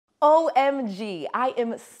OMG, I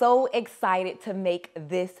am so excited to make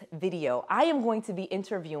this video. I am going to be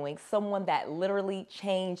interviewing someone that literally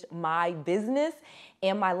changed my business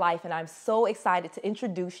and my life, and I'm so excited to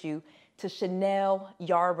introduce you to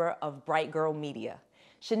cie_𝗲𝗹𝗹𝗲 of Bright Girl Media.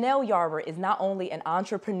 cie_𝗲𝗹𝗹𝗲 is not only an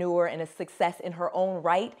entrepreneur and a success in her own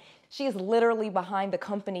right, she is literally behind the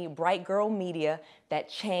company Bright Girl Media that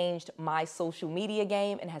changed my social media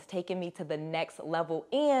game and has taken me to the next level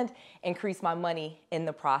and increased my money in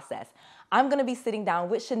the process. I'm going to be sitting down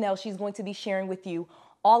with Chanel. She's going to be sharing with you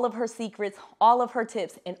all of her secrets, all of her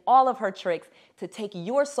tips, and all of her tricks to take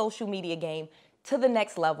your social media game to the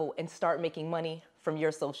next level and start making money from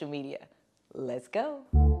your social media. Let's go.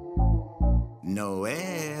 Noel.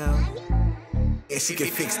 Yeah, she can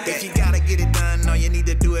fix that. If you gotta get it done, no, you need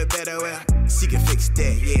to do it better. Well, she can fix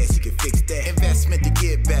that. Yeah, she can fix that. Investment to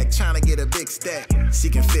get back, trying to get a big stack. She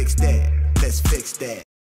can fix that. Let's fix that.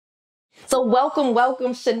 So welcome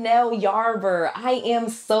cie_𝗲𝗹𝗹𝗲. I am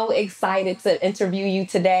so excited to interview you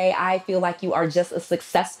today. I feel like you are just a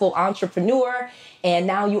successful entrepreneur, and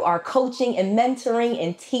now you are coaching and mentoring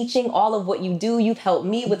and teaching all of what you do. You've helped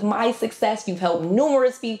me with my success. You've helped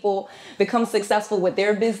numerous people become successful with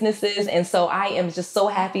their businesses. And so I am just so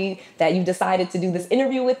happy that you decided to do this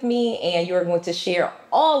interview with me, and you're going to share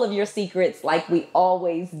all of your secrets like we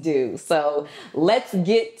always do. So let's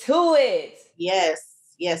get to it. Yes.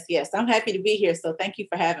 I'm happy to be here. So thank you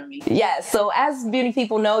for having me. Yes. So as many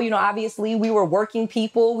people know, obviously we were working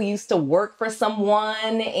people. We used to work for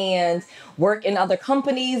someone and work in other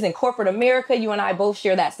companies in corporate America. You and I both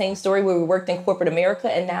share that same story where we worked in corporate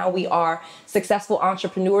America, and now we are successful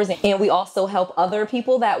entrepreneurs, and we also help other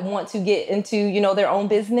people that want to get into, their own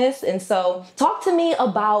business. And so talk to me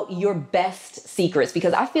about your best secrets,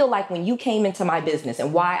 because I feel like when you came into my business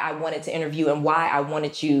and why I wanted to interview and why I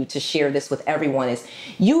wanted you to share this with everyone is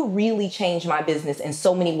you really changed my business in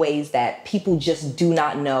so many ways that people just do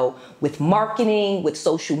not know, with marketing, with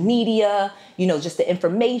social media, just the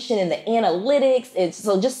information and the analytics. It's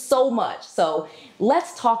so much. So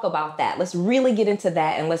let's talk about that. Let's really get into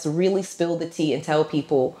that, and let's really spill the tea and tell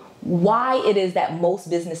people why it is that most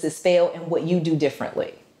businesses fail and what you do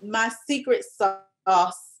differently. My secret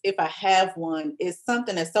sauce, if I have one, is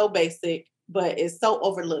something that's so basic, but it's so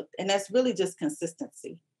overlooked. And that's really just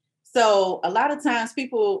consistency. So a lot of times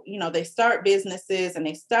people, they start businesses and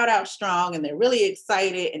they start out strong and they're really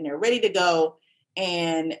excited and they're ready to go.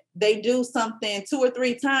 And they do something 2 or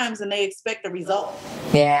 3 times and they expect a result.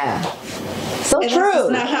 Yeah. So and true. That's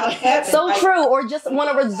just not how it happens. So true. Or just want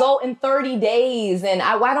a result in 30 days. And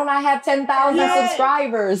why don't I have 10,000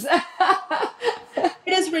 subscribers?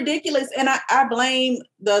 It is ridiculous. And I blame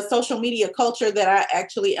the social media culture that I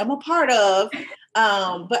actually am a part of.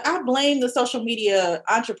 But I blame the social media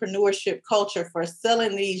entrepreneurship culture for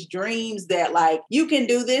selling these dreams that you can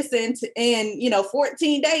do this in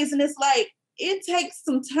 14 days. And it's it takes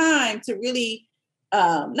some time to really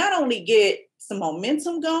not only get some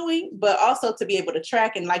momentum going, but also to be able to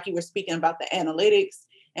track. And like you were speaking about the analytics,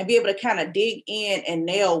 and be able to kind of dig in and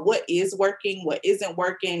nail what is working, what isn't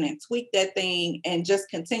working, and tweak that thing and just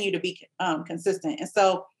continue to be consistent. And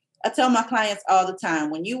so I tell my clients all the time,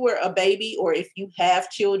 when you were a baby or if you have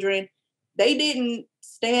children, they didn't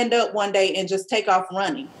stand up one day and just take off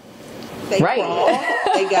running. They crawled,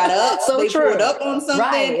 they got up, they pulled up on something.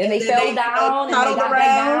 Right, and they fell down, and they got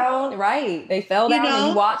back down. Right, they fell down and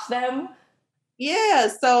you watched them. Yeah,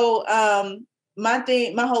 so my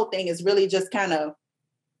whole thing is really just kind of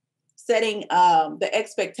setting the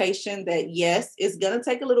expectation that, yes, it's going to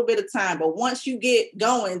take a little bit of time. But once you get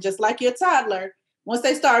going, just like your toddler, once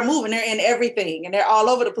they start moving, they're in everything and they're all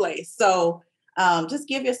over the place. So just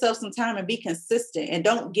give yourself some time and be consistent, and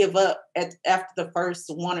don't give up after the first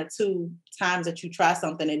 1 or 2 times that you try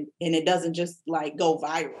something and it doesn't just go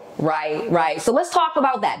viral. Right. So let's talk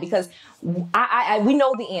about that, because we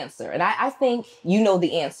know the answer, and I think you know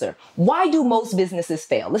the answer. Why do most businesses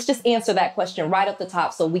fail? Let's just answer that question right up the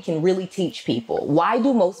top so we can really teach people. Why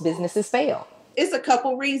do most businesses fail? It's a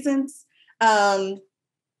couple reasons.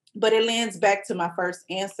 But it lands back to my first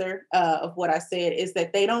answer of what I said, is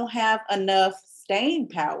that they don't have enough staying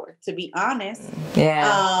power, to be honest.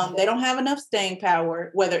 Yeah. They don't have enough staying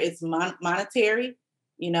power, whether it's monetary,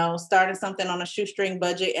 starting something on a shoestring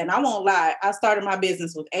budget. And I won't lie, I started my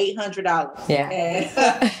business with $800. Yeah.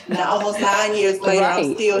 And now almost 9 years later,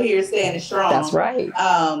 I'm still here standing strong. That's right.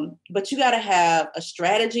 But you got to have a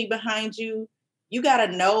strategy behind you. You got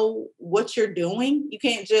to know what you're doing. You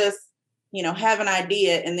can't just have an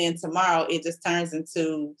idea and then tomorrow it just turns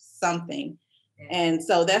into something. And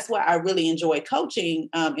so that's why I really enjoy coaching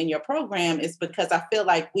in your program, is because I feel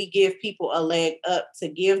like we give people a leg up to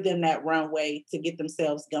give them that runway to get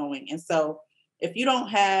themselves going. And so if you don't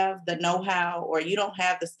have the know-how, or you don't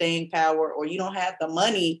have the staying power, or you don't have the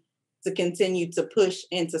money to continue to push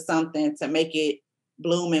into something to make it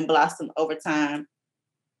bloom and blossom over time,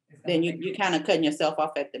 then you kind of cutting yourself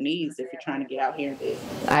off at the knees if you're trying to get out here and do it.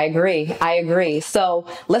 I agree. So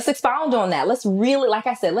let's expound on that. Let's really, like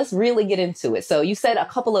I said, let's really get into it. So you said a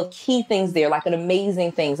couple of key things there, like an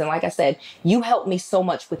amazing things. And like I said, you helped me so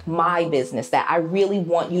much with my business that I really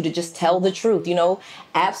want you to just tell the truth,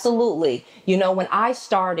 absolutely. When I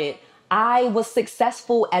started, I was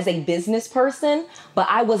successful as a business person, but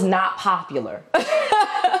I was not popular.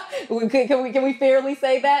 Can we fairly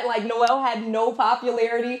say that? Like, Noelle had no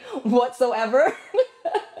popularity whatsoever.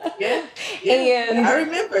 Yeah. And I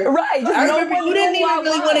remember. Right. I remember you didn't even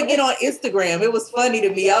really want to get on Instagram. It was funny to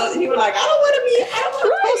me. You were like, I don't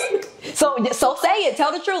want to post. So say it.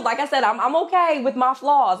 Tell the truth. Like I said, I'm okay with my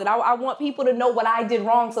flaws, and I want people to know what I did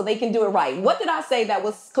wrong so they can do it right. What did I say that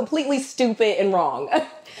was completely stupid and wrong?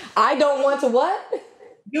 I don't want to what?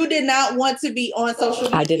 You did not want to be on social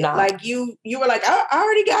media. I did not. Like you were like, I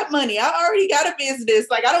already got money. I already got a business.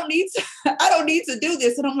 Like, I don't need to do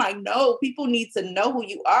this. And I'm like, no, people need to know who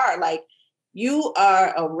you are. Like, you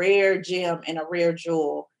are a rare gem and a rare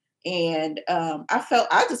jewel. And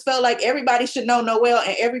I just felt like everybody should know Noelle,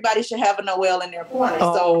 and everybody should have a Noelle in their corner.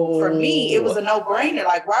 So for me, it was a no-brainer.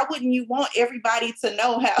 Like, why wouldn't you want everybody to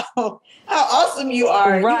know how awesome you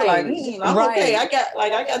are? Right. You're like, I'm okay. I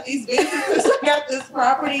got these businesses, I got this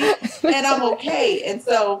property, and I'm okay. And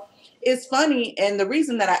so it's funny. And the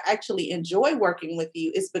reason that I actually enjoy working with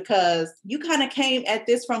you is because you kind of came at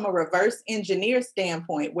this from a reverse engineer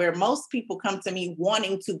standpoint, where most people come to me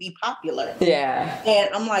wanting to be popular. Yeah. And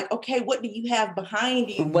I'm like, okay, what do you have behind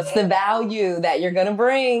you? What's the value that you're going to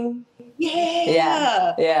bring?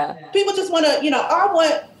 Yeah. People just want to, I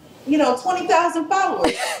want, 20,000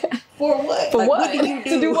 followers. For what? For like, what? Do you do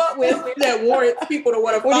to do what with? That warrants people to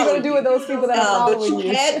want to follow you? What are you going to do with those people that are following But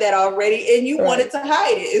you had that already, and you wanted to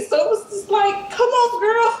hide it. And so it was just like, come on,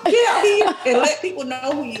 girl, get out here and let people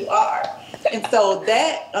know who you are. And so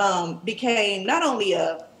that became not only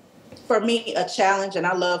for me, a challenge, and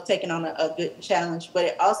I love taking on a good challenge, but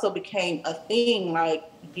it also became a thing. Like,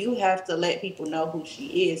 you have to let people know who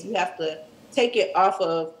she is. You have to take it off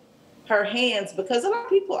of her hands, because a lot of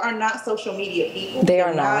people are not social media people. They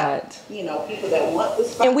are not. People that want the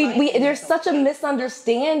spotlight. And there's such a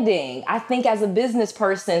misunderstanding, I think, as a business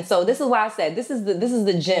person. So this is why I said this is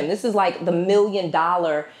the gym. This is like the $1 million,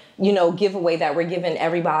 giveaway that we're giving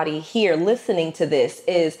everybody here listening to this.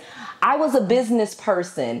 Is I was a business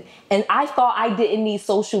person, and I thought I didn't need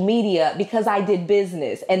social media because I did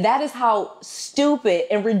business. And that is how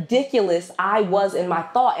stupid and ridiculous I was in my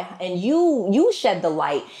thought. And you shed the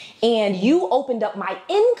light, and you opened up my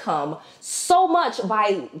income so much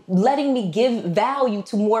by letting me give value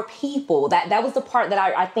to more people. That was the part that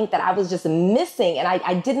I think that I was just missing, and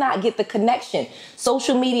I did not get the connection.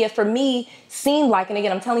 Social media for me seemed like, and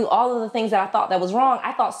again, I'm telling you all of the things that I thought that was wrong.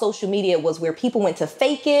 I thought social media was where people went to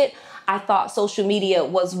fake it. I thought social media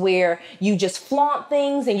was where you just flaunt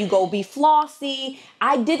things and you go be flossy.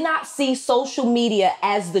 I did not see social media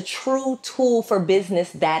as the true tool for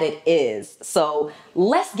business that it is. So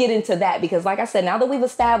let's get into that, because like I said, now that we've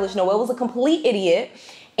established Noelle was a complete idiot,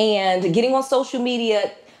 and getting on social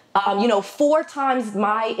media, 4 times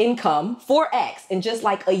my income, 4x in just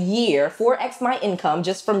like a year, 4x my income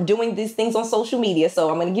just from doing these things on social media. So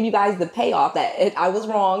I'm going to give you guys the payoff that I was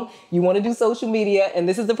wrong. You want to do social media, and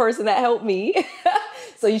this is the person that helped me.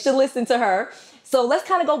 So you should listen to her. So let's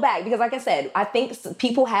kind of go back, because like I said, I think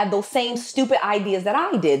people have those same stupid ideas that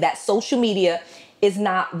I did, that social media is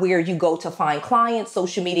not where you go to find clients.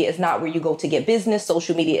 Social media is not where you go to get business.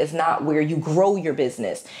 Social media is not where you grow your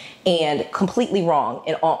business. And completely wrong,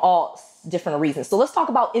 and on all different reasons. So let's talk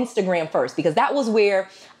about Instagram first, because that was where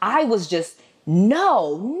I was just,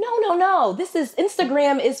 no. This is,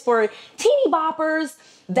 Instagram is for teeny boppers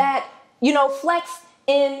that, flex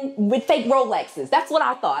in with fake Rolexes. That's what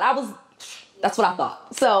I thought. That's what I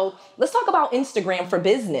thought. So let's talk about Instagram for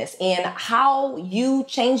business and how you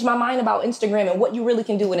changed my mind about Instagram and what you really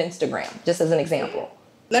can do with Instagram, just as an example.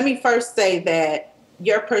 Let me first say that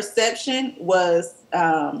your perception was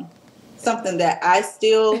something that I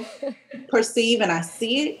still perceive, and I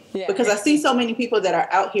see it because I see so many people that are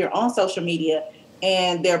out here on social media,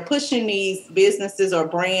 and they're pushing these businesses or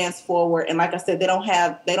brands forward. And like I said, they don't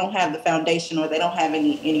have the foundation, or they don't have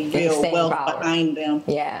any real wealth behind them.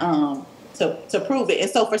 To prove it. And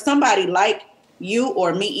so for somebody like you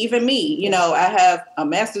or me, even me. You know, I have a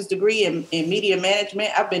master's degree in media management.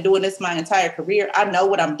 I've been doing this my entire career. I know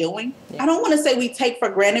what I'm doing. Yeah. I don't want to say we take for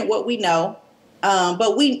granted what we know,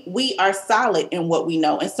 but we are solid in what we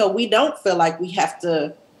know. And so we don't feel like we have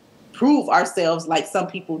to prove ourselves like some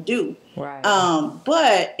people do. Right.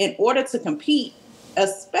 But in order to compete,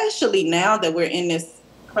 especially now that we're in this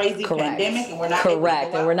crazy pandemic and we're not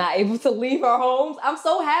we're not able to leave our homes. I'm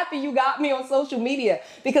so happy you got me on social media,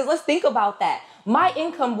 because let's think about that. My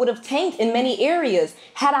income would have tanked in many areas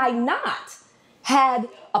had I not had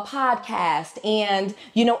a podcast and,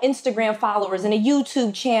 you know, Instagram followers and a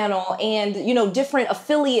YouTube channel and, you know, different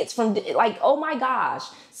affiliates from, like, oh my gosh.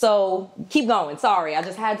 So keep going. Sorry, I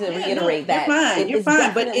just had to reiterate that. You're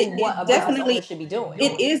fine. But it definitely should be doing.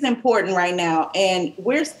 It is important right now, and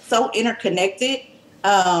we're so interconnected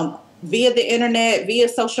via the internet, via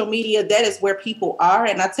social media. That is where people are.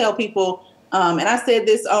 And I tell people, and I said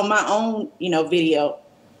this on my own, you know, video.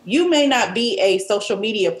 You may not be a social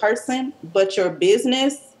media person, but your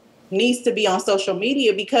business needs to be on social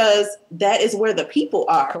media because that is where the people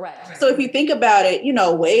are. Correct. So if you think about it, you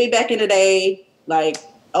know, way back in the day, like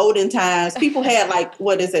olden times, people had like,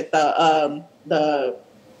 what is it? The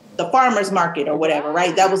farmer's market or whatever,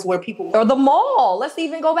 right? That was where people or the mall. Let's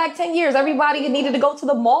even go back 10 years. Everybody needed to go to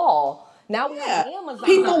the mall. Now we have Amazon.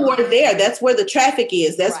 People were there. That's where the traffic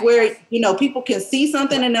is. That's where, you know, people can see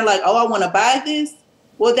something and they're like, oh, I want to buy this.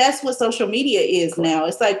 Well, that's what social media is now.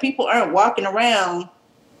 It's like people aren't walking around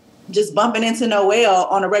just bumping into Noel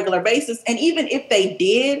on a regular basis. And even if they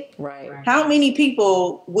did, how many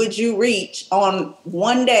people would you reach on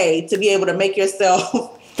one day to be able to make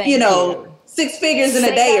yourself, you know, 6 figures in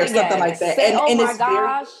a day or something like that? Oh my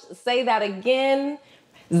gosh, say that again.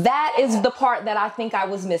 That is the part that I think I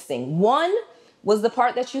was missing. One was the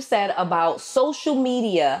part that you said about social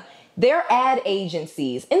media. They're ad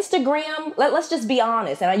agencies. Instagram, let's just be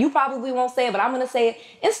honest, and you probably won't say it, but I'm going to say it.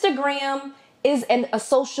 Instagram is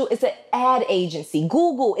it's an ad agency.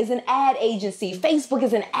 Google is an ad agency. Facebook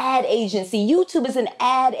is an ad agency. YouTube is an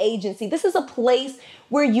ad agency. This is a place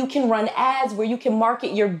where you can run ads, where you can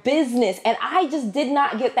market your business. And I just did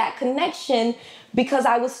not get that connection because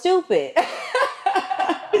I was stupid.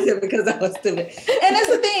 Because I was stupid. And that's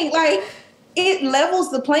the thing, like, it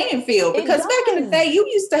levels the playing field, because back in the day, you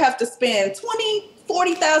used to have to spend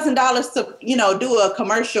 $40,000 to, you know, do a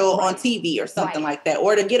commercial on TV or something like that,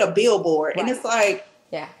 or to get a billboard. And it's like,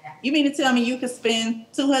 you mean to tell me you could spend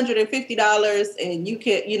 $250 and you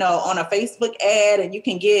could, you know, on a Facebook ad, and you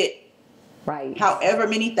can get however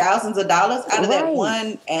many thousands of dollars out of that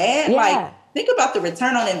one ad? Like, think about the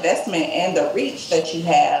return on investment and the reach that you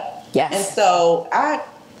have. Yes. And so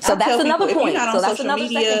So that's another people, point. So that's another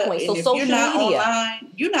second point. So social media,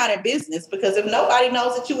 online, you're not in business, because if nobody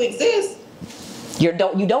knows that you exist, you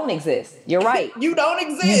don't exist. You're right. You don't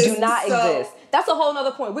exist. You do not exist. That's a whole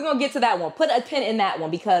nother point. We're gonna get to that one. Put a pin in that one,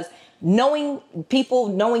 because knowing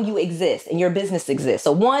you exist and your business exists.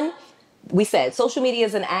 So one, we said social media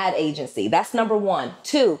is an ad agency. That's number one.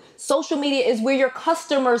 Two, social media is where your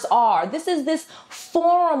customers are. This is this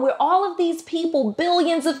forum where all of these people,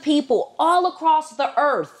 billions of people all across the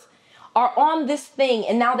earth, are on this thing,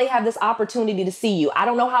 and now they have this opportunity to see you. I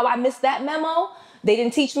don't know how I missed that memo. They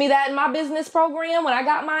didn't teach me that in my business program when I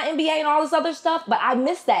got my MBA and all this other stuff, but I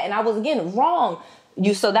missed that, and I was, again, wrong.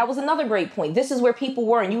 So that was another great point. This is where people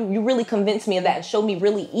were, and you really convinced me of that and showed me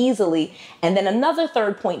really easily. And then another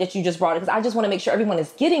third point that you just brought, because I just want to make sure everyone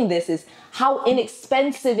is getting this, is how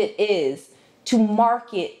inexpensive it is to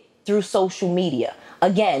market through social media.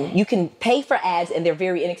 Again, you can pay for ads and they're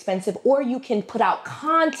very inexpensive, or you can put out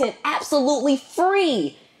content absolutely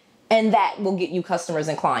free, and that will get you customers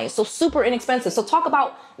and clients. So super inexpensive. So talk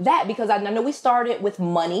about that, because I know we started with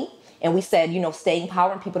money. And we said, you know, staying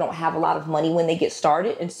power, and people don't have a lot of money when they get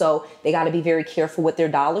started. And so they got to be very careful with their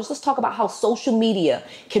dollars. Let's talk about how social media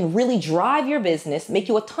can really drive your business, make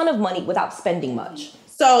you a ton of money without spending much.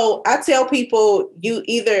 So I tell people,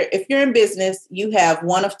 if you're in business, you have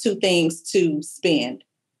one of two things to spend.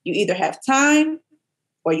 You either have time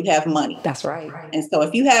or you have money. That's right. And so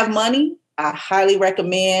if you have money, I highly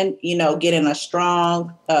recommend, you know, getting a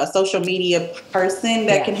strong social media person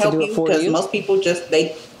that can help you, because most people just,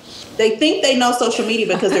 they think they know social media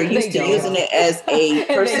because they're used to using it as a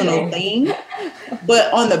personal thing.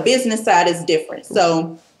 But on the business side, it's different.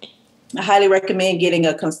 So I highly recommend getting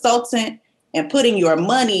a consultant and putting your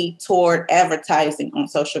money toward advertising on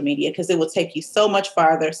social media, because it will take you so much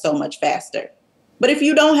farther, so much faster. But if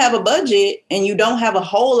you don't have a budget and you don't have a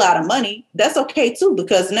whole lot of money, that's okay too,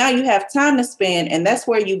 because now you have time to spend, and that's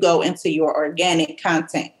where you go into your organic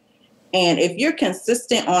content. And if you're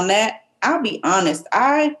consistent on that, I'll be honest,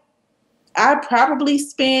 I I probably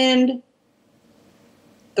spend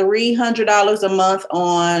 $300 a month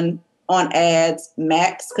on ads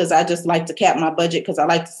max, because I just like to cap my budget, because I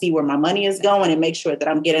like to see where my money is going and make sure that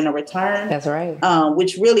I'm getting a return. That's right.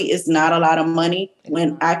 Which really is not a lot of money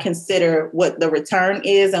when I consider what the return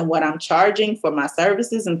is and what I'm charging for my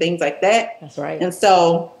services and things like that. That's right. And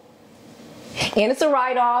so, and it's a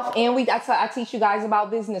write-off, and I teach you guys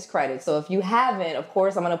about business credit. So if you haven't, of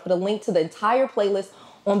course, I'm going to put a link to the entire playlist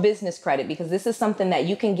on business credit, because this is something that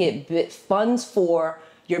you can get funds for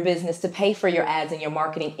your business to pay for your ads and your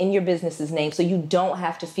marketing in your business's name, so you don't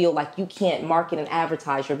have to feel like you can't market and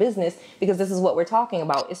advertise your business, because this is what we're talking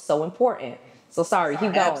about. It's so important. So sorry,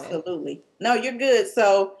 keep going. Absolutely. No, you're good.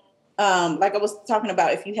 So like I was talking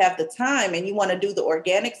about, if you have the time and you want to do the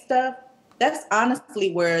organic stuff, that's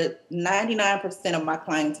honestly where 99% of my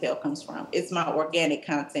clientele comes from. It's my organic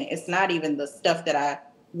content. It's not even the stuff that I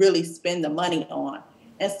really spend the money on.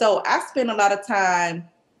 And so I spend a lot of time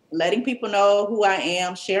letting people know who I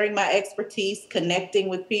am, sharing my expertise, connecting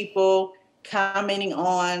with people, commenting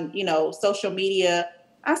on, social media.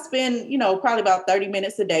 I spend, probably about 30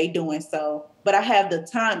 minutes a day doing so. But I have the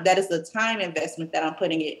time. That is the time investment that I'm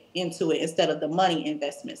putting into it instead of the money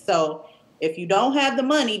investment. So if you don't have the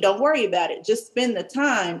money, don't worry about it. Just spend the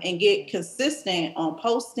time and get consistent on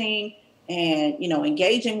posting and,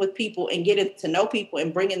 engaging with people and getting to know people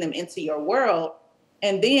and bringing them into your world.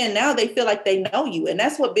 And then now they feel like they know you. And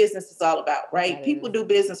that's what business is all about, right? People do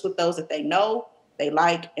business with those that they know, they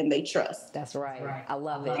like, and they trust. That's right. I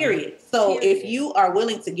love it. Period. So if you are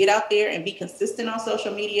willing to get out there and be consistent on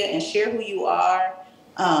social media and share who you are,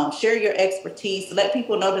 share your expertise, let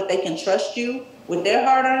people know that they can trust you with their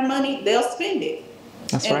hard-earned money, they'll spend it.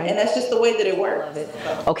 That's right. And that's just the way that it works. Love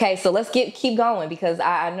it. Okay, so let's keep going, because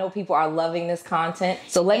I know people are loving this content.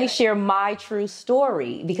 So let me share my true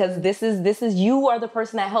story, because this is you are the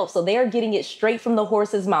person that helps. So they are getting it straight from the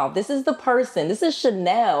horse's mouth. This is the person. This is cie_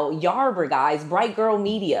ศ์, guys, Bright Girl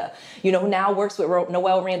Media, who now works with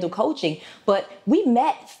Noel Randall Coaching. But we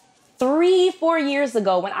met 3-4 years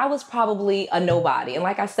ago when I was probably a nobody. And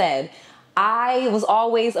like I said, I was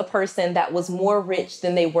always a person that was more rich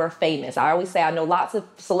than they were famous. I always say I know lots of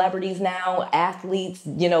celebrities now, athletes,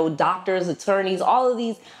 doctors, attorneys, all of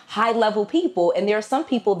these high-level people. And there are some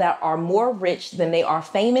people that are more rich than they are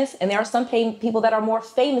famous. And there are some people that are more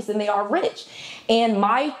famous than they are rich. And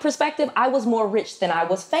my perspective, I was more rich than I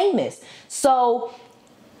was famous. So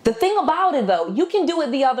the thing about it, though, you can do it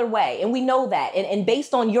the other way, and we know that. And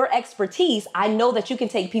based on your expertise, I know that you can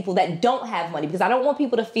take people that don't have money, because I don't want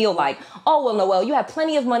people to feel like, oh, well, Noel, you have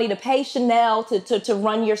plenty of money to pay Chanel to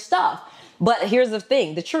run your stuff. But here's the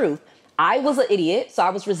thing, the truth. I was an idiot, so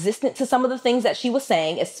I was resistant to some of the things that she was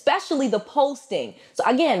saying, especially the posting. So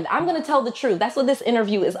again, I'm going to tell the truth. That's what this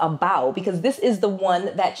interview is about, because this is the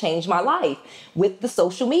one that changed my life with the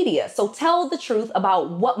social media. So tell the truth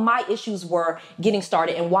about what my issues were getting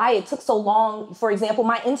started and why it took so long, for example,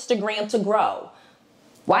 my Instagram to grow.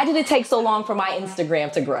 Why did it take so long for my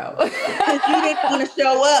Instagram to grow? Because you didn't want to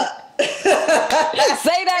show up.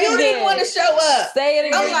 Say that again. You didn't want to show up. Say it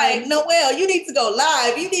again. I'm like, Noel, you need to go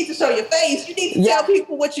live. You need to show your face. You need to tell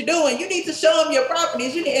people what you're doing. You need to show them your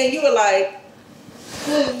properties. And you were like,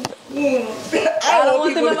 I don't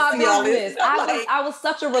want them in my business. I was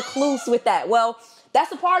such a recluse with that. Well,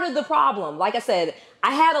 that's a part of the problem. Like I said,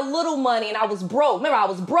 I had a little money and I was broke. Remember, I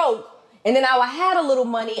was broke. And then now I had a little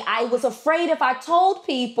money. I was afraid if I told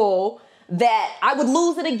people that I would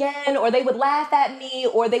lose it again, or they would laugh at me,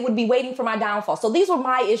 or they would be waiting for my downfall. So these were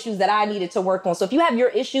my issues that I needed to work on. So if you have your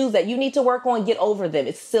issues that you need to work on, get over them.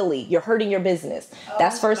 It's silly. You're hurting your business.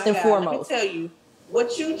 That's first and foremost. Let me tell you,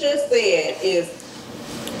 what you just said is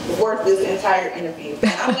worth this entire interview.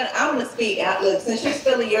 And I'm gonna speak out. Look, since you're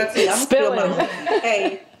spilling your tea, I'm spilling my tea.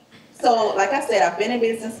 Okay. So, like I said, I've been in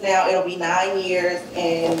business now. It'll be 9 years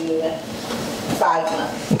and 5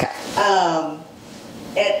 months. Okay.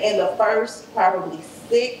 And in the first probably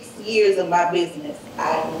 6 years of my business,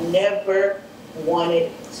 I never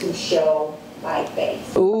wanted to show my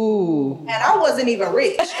face. Ooh. And I wasn't even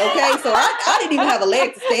rich, okay? So I didn't even have a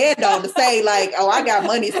leg to stand on to say like, oh, I got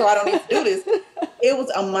money, so I don't need to do this. It was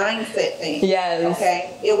a mindset thing. Yes.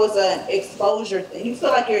 Okay? It was an exposure thing. You feel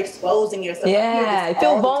like you're exposing yourself. Yeah, I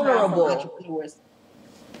feel vulnerable. Entrepreneurs.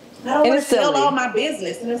 I don't want to sell all my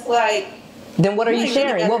business. And it's like, then what are you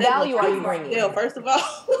sharing? What value are you bringing? First of all.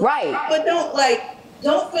 Right. But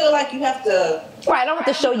don't feel like you have to. Right. I don't have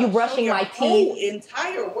to show you brushing my teeth.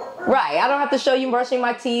 Entire work. Right. I don't have to show you brushing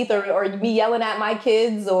my teeth or me yelling at my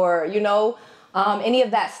kids or, any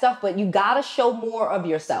of that stuff. But you got to show more of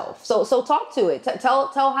yourself. So talk to it.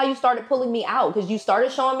 Tell how you started pulling me out, because you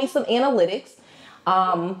started showing me some analytics.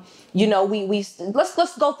 You know,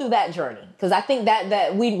 let's go through that journey, because I think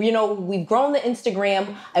that we've grown the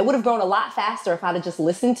Instagram. I would have grown a lot faster if I'd have just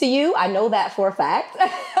listened to you. I know that for a fact.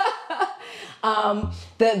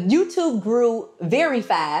 The YouTube grew very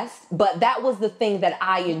fast, but that was the thing that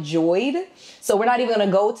I enjoyed. So we're not even going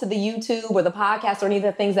to go to the YouTube or the podcast or any of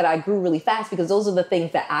the things that I grew really fast, because those are the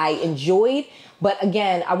things that I enjoyed. But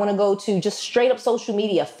again, I want to go to just straight up social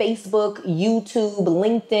media, Facebook, YouTube,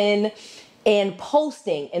 LinkedIn, and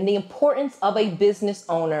posting, and the importance of a business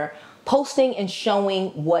owner posting and showing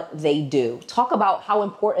what they do. Talk about how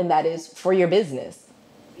important that is for your business.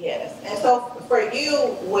 Yes. And so for you,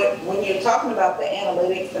 when you're talking about the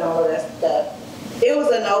analytics and all of that stuff, it was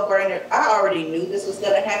a no-brainer. I already knew this was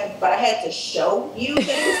going to happen, but I had to show you that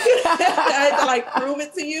it was I had to like prove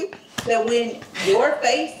it to you that when your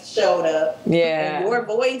face showed up, and your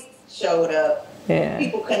voice showed up,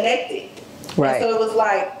 people connected. Right. And so it was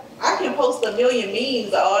like, I can post a million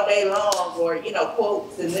memes all day long, or, you know,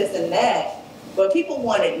 quotes and this and that, but people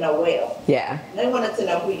wanted Noelle. Yeah. They wanted to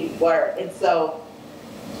know who you were. And so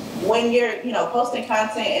when you're, you know, posting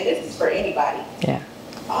content, and this is for anybody,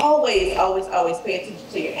 always pay attention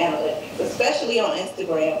to your analytics, especially on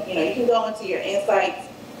Instagram. You know, you can go into your insights,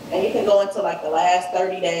 and you can go into like the last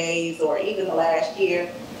 30 days or even the last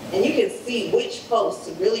year, and you can see which posts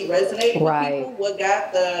really resonate with people, what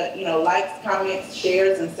got the, you know, likes, comments,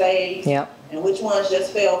 shares, and saves, and which ones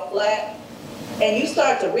just fell flat. And you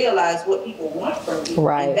start to realize what people want from you.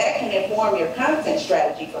 And that can inform your content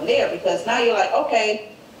strategy from there, because now you're like, okay,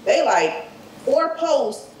 they like 4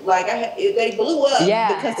 posts, like they blew up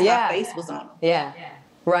because my face was on them.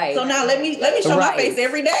 So now let me show my face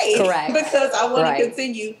every day. Because I want to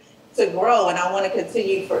continue to grow, and I want to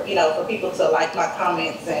continue for people to like my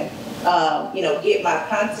comments and get my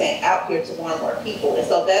content out here to more and more people. And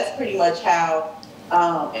so that's pretty much how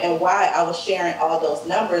and why I was sharing all those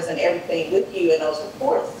numbers and everything with you and those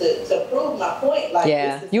reports to prove my point.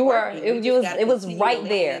 Like, you were it was right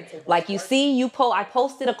there. Like, you see, I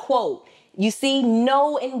posted a quote. You see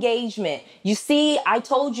no engagement. You see, I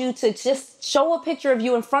told you to just show a picture of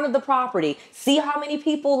you in front of the property. See how many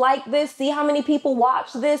people like this. See how many people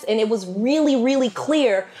watch this. And it was really, really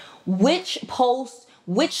clear which posts,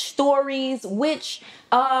 which stories, which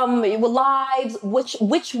lives,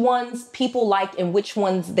 which ones people liked and which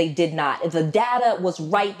ones they did not. The data was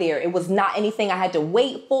right there. It was not anything I had to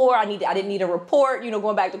wait for. I didn't need a report. You know,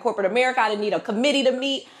 going back to corporate America, I didn't need a committee to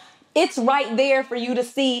meet. It's right there for you to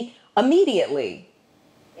see immediately.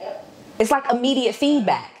 It's like immediate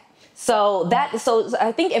feedback. So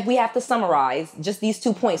I think if we have to summarize just these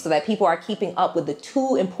 2 points so that people are keeping up with the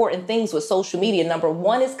 2 important things with social media. Number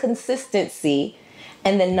 1 is consistency.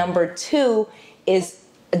 And then number 2 is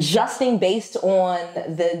adjusting based on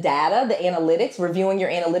the data, the analytics, reviewing your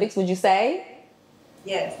analytics, would you say?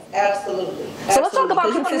 Yes, absolutely. So let's talk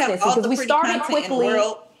about consistency, because we started quickly.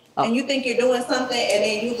 And you think you're doing something, and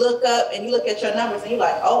then you look up and you look at your numbers and you're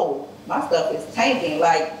like, oh, my stuff is tanking.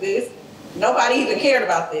 Like, this, nobody even cared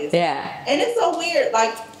about this. And it's so weird.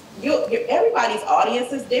 Like, everybody's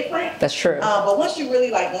audience is different. That's true. But once you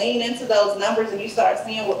really like lean into those numbers and you start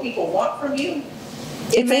seeing what people want from you,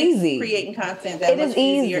 it makes creating content that much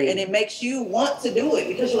easier, and it makes you want to do it,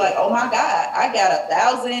 because you're like, oh my God, I got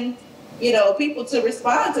 1,000, people to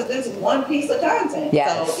respond to this one piece of content.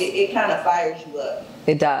 So it kind of fires you up.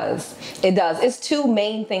 It does. It does. It's 2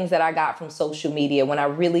 main things that I got from social media when I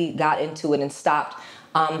really got into it and stopped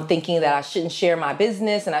thinking that I shouldn't share my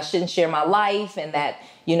business and I shouldn't share my life, and that,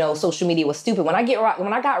 social media was stupid. When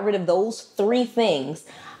I got rid of those 3 things,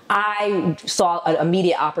 I saw an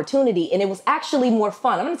immediate opportunity, and it was actually more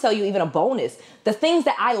fun. I'm going to tell you even a bonus. The things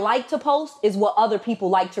that I like to post is what other people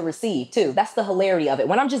like to receive too. That's the hilarity of it.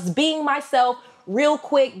 When I'm just being myself, real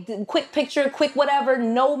quick picture, quick whatever,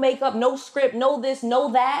 no makeup, no script, no this,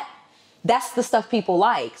 no that. That's the stuff people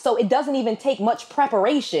like. So it doesn't even take much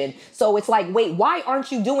preparation. So it's like, wait, why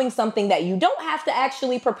aren't you doing something that you don't have to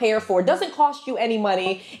actually prepare for, doesn't cost you any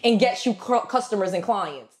money, and gets you customers and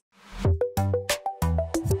clients?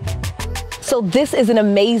 So this is an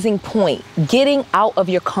amazing point, getting out of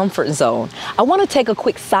your comfort zone. I want to take a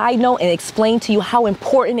quick side note and explain to you how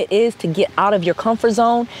important it is to get out of your comfort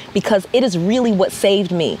zone, because it is really what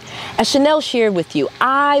saved me. As Chanel shared with you,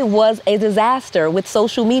 I was a disaster with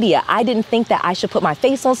social media. I didn't think that I should put my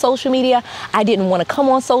face on social media. I didn't want to come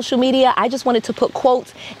on social media. I just wanted to put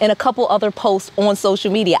quotes and a couple other posts on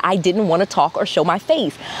social media. I didn't want to talk or show my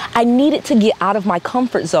face. I needed to get out of my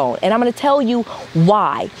comfort zone, and I'm going to tell you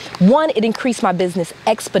why. One, it increased my business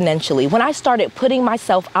exponentially. When I started putting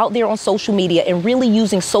myself out there on social media and really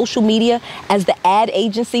using social media as the ad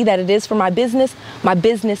agency that it is for my business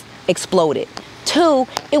exploded. 2,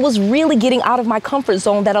 it was really getting out of my comfort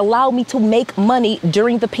zone that allowed me to make money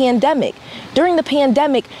during the pandemic. During the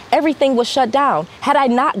pandemic, everything was shut down. Had I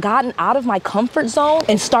not gotten out of my comfort zone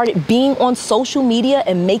and started being on social media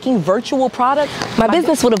and making virtual products, my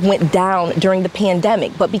business would have went down during the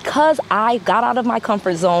pandemic. But because I got out of my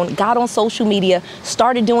comfort zone, got on social media,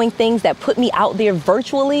 started doing things that put me out there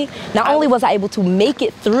virtually, not only was I able to make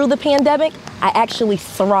it through the pandemic, I actually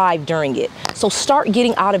thrived during it. So start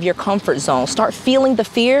getting out of your comfort zone. Start feeling the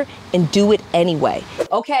fear and do it anyway.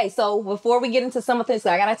 Okay, so before we get into some of this,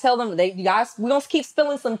 I gotta tell them, you guys, we're gonna keep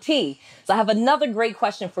spilling some tea. So I have another great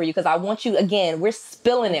question for you because I want you, again, we're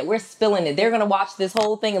spilling it. We're spilling it. They're gonna watch this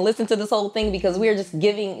whole thing and listen to this whole thing because we're just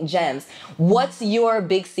giving gems. What's your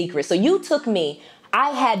big secret? So you took me,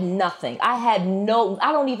 I had nothing. I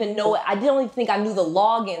don't even know, I don't even think I knew the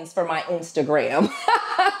logins for my Instagram.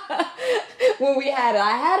 When we had it,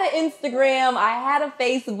 I had an Instagram, I had a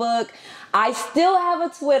Facebook, I still have a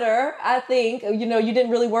Twitter, I think. You know, you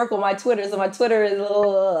didn't really work on my Twitter, so my Twitter is a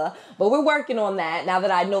little, but we're working on that now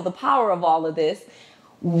that I know the power of all of this.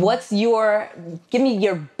 Give me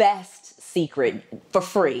your best secret for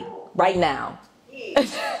free right now. I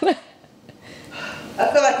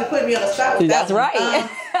feel like you put me on the spot with that. That's right.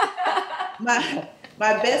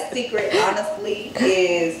 My best secret, honestly,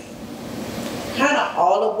 is kind of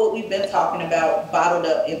all of what we've been talking about bottled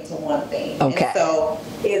up into one thing. Okay. And so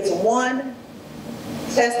it's one,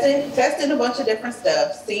 testing a bunch of different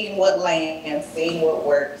stuff, seeing what lands, seeing what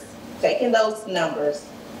works, taking those numbers,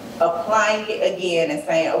 applying it again and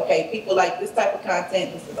saying, okay, people like this type of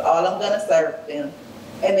content, this is all I'm going to serve them.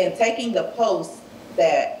 And then taking the posts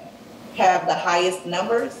that have the highest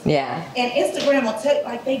numbers. Yeah. And Instagram will tell,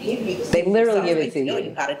 like, they give you the They literally give it to you. They tell you.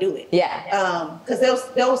 you how to do it. Yeah. Because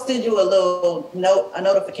they'll send you a little a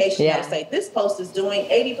notification that'll say, this post is doing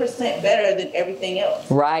 80% better than everything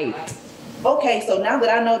else. Right. Okay, so now that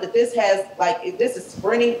I know that this has, like, if this is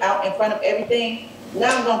sprinting out in front of everything,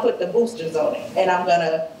 now I'm going to put the boosters on it. And I'm going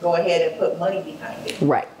to go ahead and put money behind it.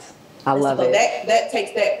 Right. I love it. That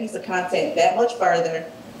takes that piece of content that much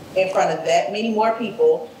further in front of that many more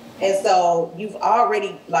people. And so you've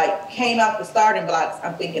already, like, came out the starting blocks.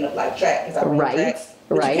 I'm thinking of, like, track, because I run track.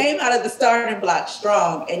 But you came out of the starting block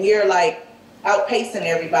strong, and you're, like, outpacing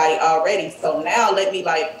everybody already. So now let me,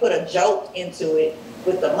 like, put a jolt into it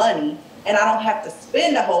with the money, and I don't have to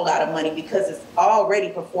spend a whole lot of money because it's already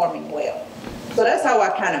performing well. So that's how I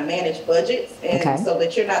kind of manage budgets, and so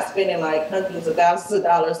that you're not spending, like, hundreds of thousands of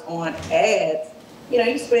dollars on ads. You know,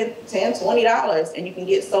 you spend $10, $20, and you can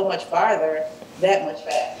get so much farther that much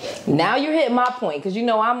faster. Now you're hitting my point, because you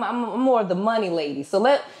know I'm more of the money lady. So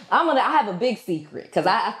I have a big secret, because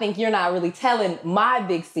I think you're not really telling my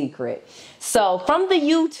big secret. So from the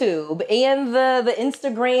YouTube and the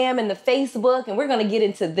Instagram and the Facebook, and we're gonna get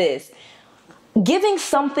into this, giving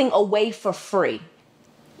something away for free.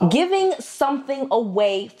 Giving something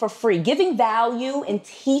away for free, giving value and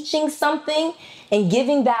teaching something and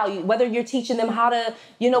giving value, whether you're teaching them how to,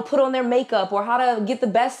 you know, put on their makeup, or how to get the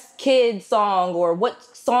best kid song, or what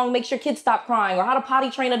song makes your kid stop crying, or how to potty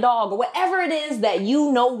train a dog, or whatever it is that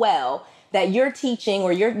you know well that you're teaching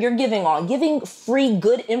or you're giving free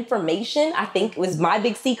good information, I think was my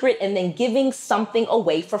big secret. And then giving something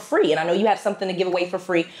away for free. And I know you have something to give away for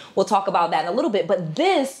free. We'll talk about that in a little bit, but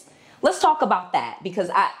let's talk about that, because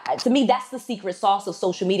to me, that's the secret sauce of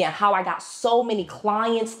social media and how I got so many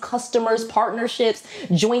clients, customers, partnerships,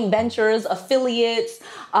 joint ventures, affiliates,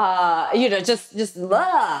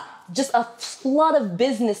 just a flood of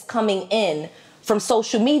business coming in from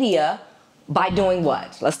social media by doing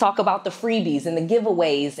what? Let's talk about the freebies and the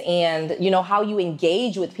giveaways and, you know, how you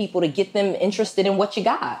engage with people to get them interested in what you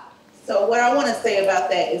got. So what I want to say about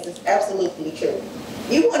that is it's absolutely true.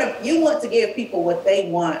 You want to give people what they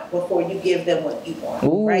want before you give them what you want,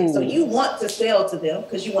 right? So you want to sell to them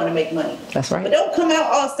because you want to make money. That's right. But don't come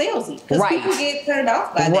out all salesy, because people get turned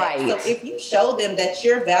off by that. So if you show them that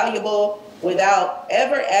you're valuable without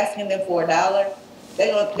ever asking them for $1,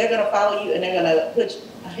 they're gonna follow you, and they're gonna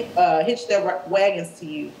hitch their wagons to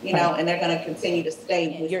you, you know, and they're going to continue to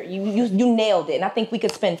stay with you nailed it. And I think we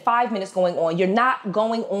could spend 5 minutes going on. You're not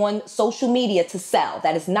going on social media to sell.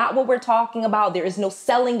 That is not what we're talking about. There is no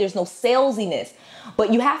selling. There's no salesiness.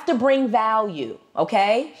 But you have to bring value,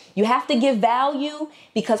 okay? You have to give value,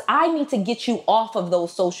 because I need to get you off of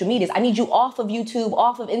those social medias. I need you off of YouTube,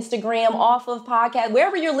 off of Instagram, off of podcast,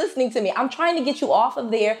 wherever you're listening to me. I'm trying to get you off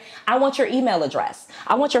of there. I want your email address.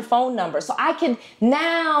 I want your phone number, so I can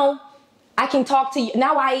now I can talk to you.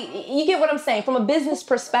 Now you get what I'm saying? From a business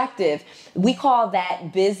perspective, we call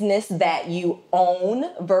that business that you own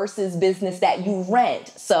versus business that you rent.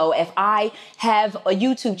 So if I have a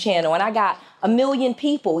YouTube channel and I got 1 million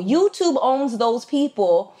people, YouTube owns those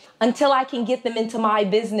people until I can get them into my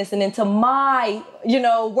business and into my,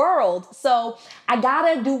 world. So I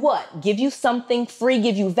gotta do what? Give you something free,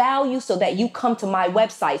 give you value so that you come to my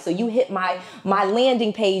website. So you hit my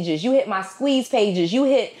landing pages, you hit my squeeze pages, you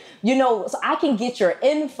hit, so I can get your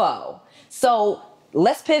info. So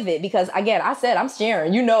let's pivot, because again, I said I'm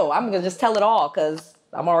sharing, I'm gonna just tell it all because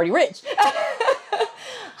I'm already rich.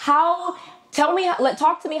 Talk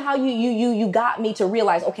to me how you got me to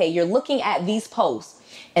realize, okay, you're looking at these posts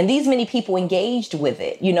and these many people engaged with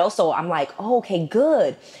it, so I'm like, oh, okay,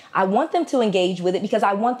 good. I want them to engage with it because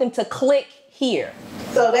I want them to click here.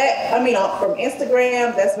 So from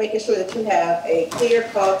Instagram, that's making sure that you have a clear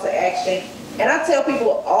call to action. And I tell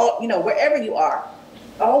people wherever you are,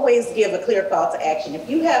 always give a clear call to action. If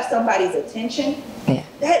you have somebody's attention,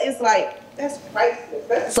 that's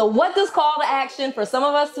priceless. So what does call to action for some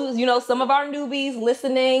of us who, some of our newbies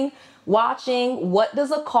listening, watching, what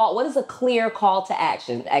is a clear call to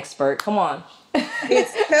action, expert? Come on.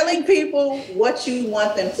 It's telling people what you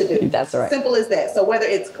want them to do. That's right. Simple as that. So whether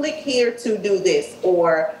it's click here to do this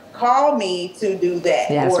or call me to do that.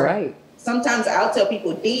 That's right. Sometimes I'll tell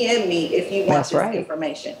people, DM me if you want this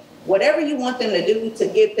information. Whatever you want them to do to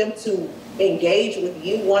get them to engage with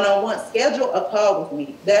you one-on-one, schedule a call with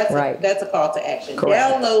me. That's a call to action.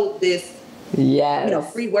 Correct. Download this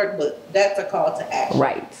free workbook. That's a call to action.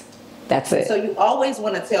 Right. That's it. So you always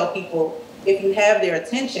want to tell people, if you have their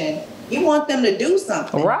attention, you want them to do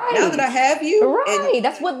something. Right. Now that I have you. Right.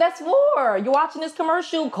 That's what that's for. You're watching this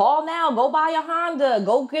commercial. Call now. Go buy a Honda.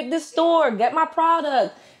 Go get this store. Get my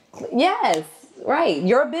product. Yes. Right.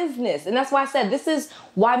 Your business. And that's why I said this is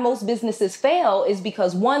why most businesses fail, is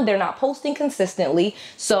because one, they're not posting consistently.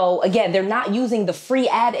 So again, they're not using the free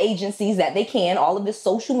ad agencies that they can, all of this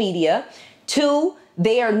social media. Two,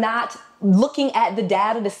 they are not looking at the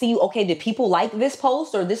data to see, okay, did people like this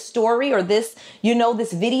post or this story or this,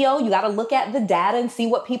 this video? You got to look at the data and see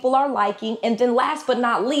what people are liking. And then last but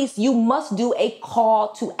not least, you must do a call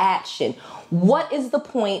to action. What is the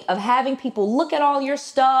point of having people look at all your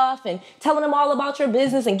stuff and telling them all about your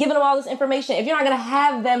business and giving them all this information if you're not going to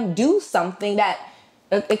have them do something that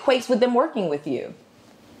equates with them working with you?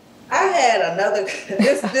 I had another,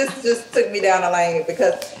 this just took me down the lane,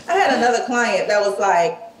 because I had another client that was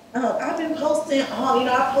like, I've been posting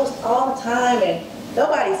I post all the time and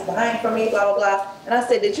nobody's buying from me, blah, blah, blah. And I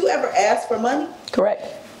said, did you ever ask for money? Correct.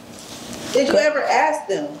 Did you ever ask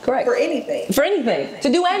them for anything? For anything.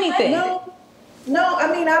 To do anything. No, I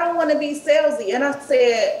don't want to be salesy. And I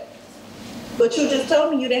said, but you just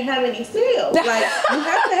told me you didn't have any sales. Like, you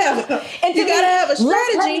have to have you got to have a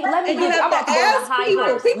strategy. And you have to ask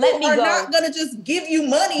people. People are not going to just give you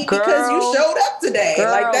money because you showed up today.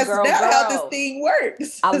 That's not how this thing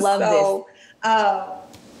works. I love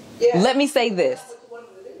this. Let me say this,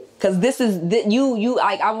 because this is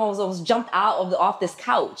I almost jumped off this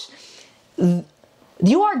couch.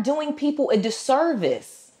 You are doing people a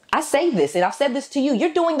disservice. I say this, and I've said this to you.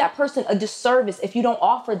 You're doing that person a disservice if you don't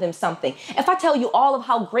offer them something. If I tell you all of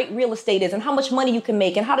how great real estate is and how much money you can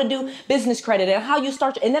make and how to do business credit and how you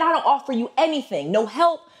start, and then I don't offer you anything, no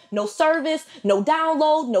help, no service, no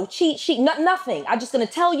download, no cheat sheet, nothing. I'm just going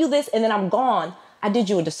to tell you this and then I'm gone. I did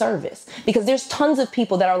you a disservice, because there's tons of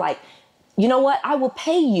people that are like, you know what? I will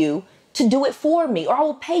pay you to do it for me, or I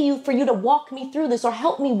will pay you for you to walk me through this or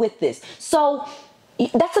help me with this. So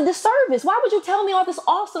that's a disservice. Why would you tell me all this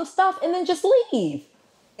awesome stuff and then just leave?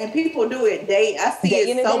 And people do it I see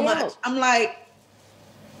it so much. I'm like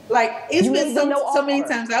it's been so many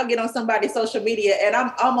times I'll get on somebody's social media and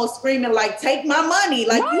I'm almost screaming, like, take my money.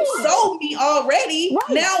 Like, you sold me already.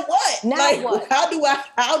 Right. Now what? What?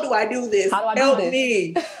 How do I do this? Help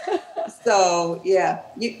me. So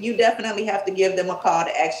you definitely have to give them a call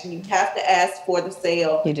to action. You have to ask for the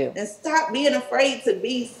sale. You do. And stop being afraid to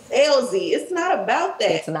be salesy. It's not about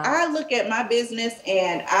that. It's not. I look at my business,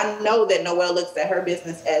 and I know that Noelle looks at her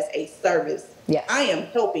business as a service. Yes. I am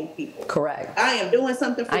helping people. Correct. I am doing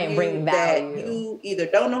something for you bringing value that you either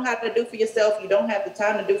don't know how to do for yourself, you don't have the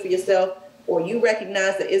time to do for yourself, or you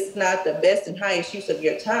recognize that it's not the best and highest use of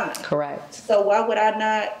your time. Correct. So why would I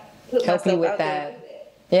not put help you with that?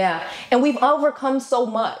 Yeah. And we've overcome so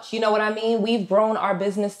much. You know what I mean? We've grown our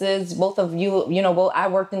businesses. Both of you, I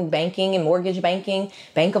worked in banking and mortgage banking,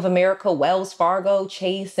 Bank of America, Wells Fargo,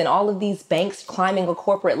 Chase, and all of these banks, climbing a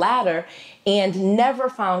corporate ladder, and never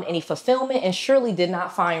found any fulfillment and surely did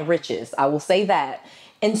not find riches. I will say that.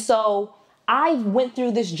 And so I went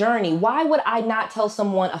through this journey. Why would I not tell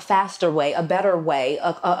someone a faster way, a better way,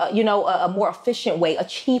 a more efficient way, a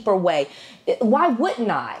cheaper way? Why wouldn't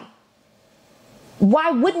I?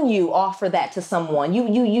 Why wouldn't you offer that to someone?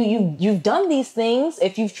 You've done these things.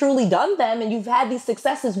 If you've truly done them and you've had these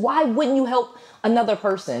successes, why wouldn't you help another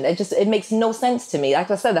person? It makes no sense to me.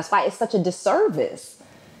 Like I said, that's why it's such a disservice.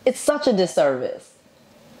 It's such a disservice.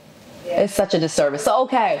 Yeah. It's such a disservice. So,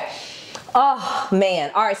 okay. Oh, man.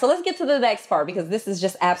 All right. So let's get to the next part, because this is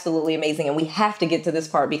just absolutely amazing. And we have to get to this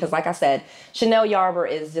part because, like I said, Chanel Yarber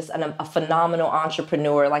is just a phenomenal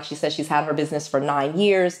entrepreneur. Like she said, she's had her business for 9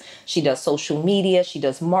 years. She does social media. She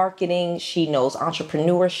does marketing. She knows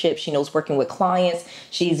entrepreneurship. She knows working with clients.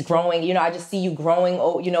 She's growing. You know, I just see you growing,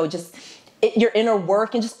 your inner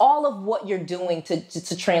work and just all of what you're doing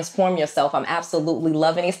to transform yourself. I'm absolutely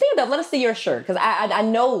loving it. Stand up. Let us see your shirt. Because I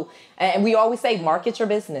know, and we always say, market your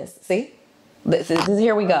business. See? This is,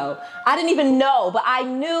 here we go. I didn't even know, but I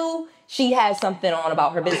knew she had something on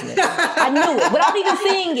about her business. I knew it without even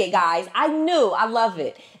seeing it, guys. I knew. I love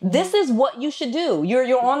it. This is what you should do.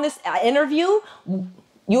 You're on this interview.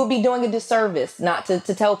 You'll be doing a disservice not to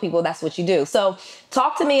tell people that's what you do. So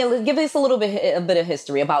talk to me and give us a bit of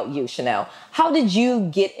history about you, Chanel. How did you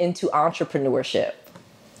get into entrepreneurship?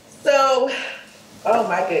 So, oh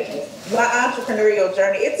my goodness, my entrepreneurial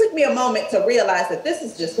journey, it took me a moment to realize that this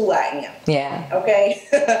is just who I am. Yeah. Okay.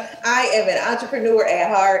 I am an entrepreneur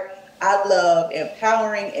at heart. I love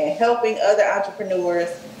empowering and helping other entrepreneurs.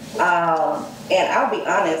 And I'll be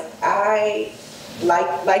honest, I,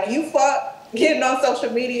 like you fought getting on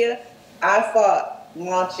social media, I fought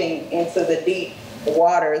launching into the deep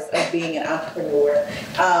waters of being an entrepreneur.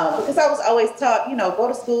 Because I was always taught, go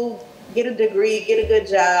to school, get a degree, get a good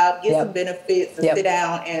job, get some benefits, and sit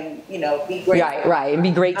down and, be great. Right. And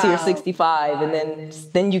be great till you're 65, and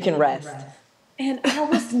then you can rest. And I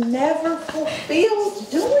was never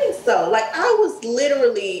fulfilled doing so. Like, I was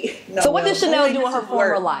literally... So what did Chanel do in her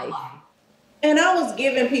former life? And I was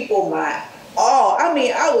giving people my all. I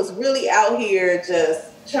mean, I was really out here just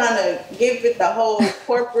trying to give it the whole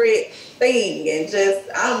corporate thing and just,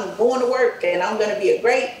 I'm going to work and I'm going to be a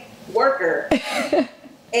great worker.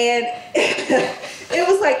 And it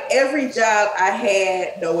was like every job I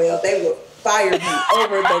had, Noelle, they would fire me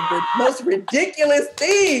over the most ridiculous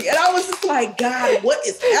thing. And I was just like, God, what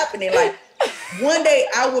is happening? Like, one day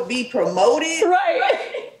I would be promoted.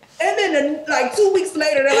 Right. And then like 2 weeks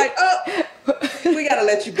later, they're like, oh, we got to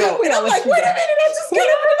let you go. And I'm like, wait a minute, I just got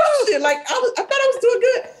a promotion. Like, I thought I was doing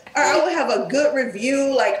good. Or I would have a good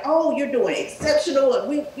review, like, oh, you're doing exceptional, and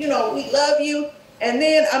we love you. And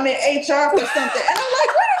then I'm in HR for something. And I'm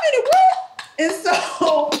like, wait a minute, what? And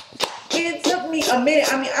so it took me a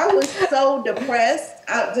minute. I mean, I was so depressed.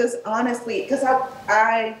 I just honestly, because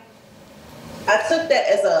I took that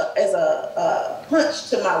as a punch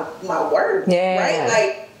to my word, right?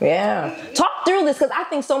 Like, yeah. Talk through this, because I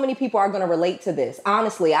think so many people are going to relate to this.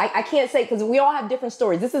 Honestly, I can't say, because we all have different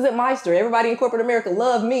stories. This isn't my story. Everybody in corporate America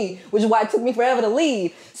loved me, which is why it took me forever to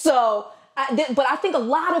leave. So, but I think a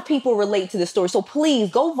lot of people relate to this story. So please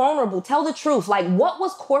go vulnerable. Tell the truth. Like, what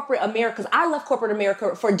was corporate America? Because I left corporate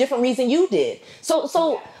America for a different reason you did.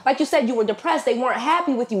 So like you said, you were depressed. They weren't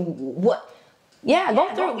happy with you. What? Yeah,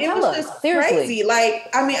 go through. It was just crazy. Like,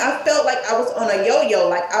 I mean, I felt like I was on a yo-yo.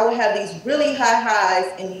 Like, I would have these really high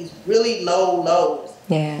highs and these really low lows.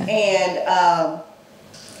 Yeah. And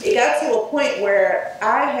it got to a point where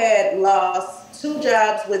I had lost 2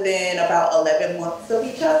 jobs within about 11 months of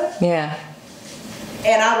each other. Yeah.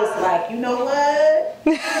 And I was like, you know what?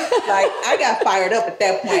 Like, I got fired up at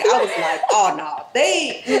that point. I was like, oh, no.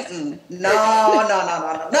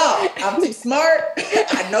 I'm too smart.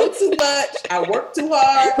 I know too much. I work too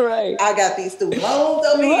hard. Right. I got these student loans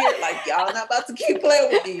over here. Like, y'all not about to keep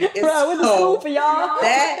playing with me. Right, went to school for y'all.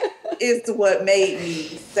 That is what made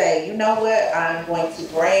me say, you know what? I'm going to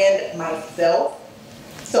brand myself.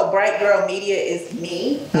 So Bright Girl Media is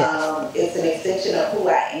me. Yes. It's an extension of who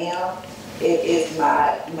I am. It is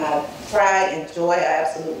my pride and joy. I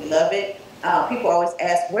absolutely love it. People always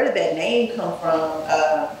ask, where did that name come from?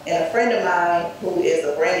 And a friend of mine who is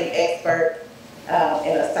a branding expert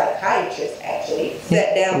and a psychiatrist actually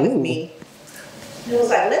sat down with me. He was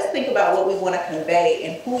like, let's think about what we want to convey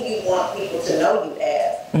and who you want people to know you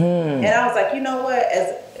as. And I was like, you know what?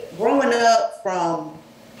 As growing up from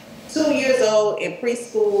 2 years old in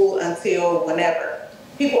preschool until whenever,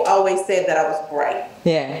 people always said that I was bright.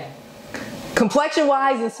 Yeah. Complexion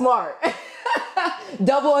wise and smart.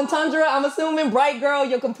 Double entendre, I'm assuming. Bright girl,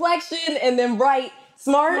 your complexion, and then bright,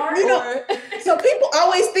 smart. You know, so people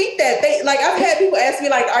always think that. I've had people ask me,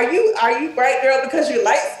 like, are you bright girl because you're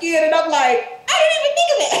light skinned? And I'm like, I didn't even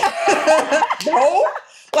think of that. show.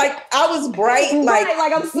 Like I was bright,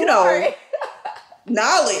 like I'm smart.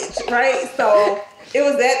 Knowledge, right? So it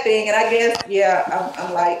was that thing, and I guess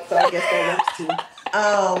I'm light, so I guess that works too.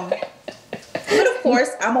 But of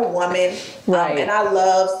course, I'm a woman, and I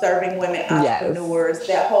love serving women entrepreneurs. Yes.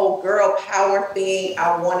 That whole girl power thing,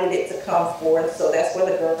 I wanted it to come forth, so that's where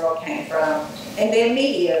the girl came from. And then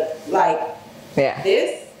media, like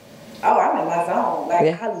this. Oh, I'm in my zone.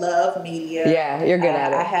 Like I love media. Yeah, you're good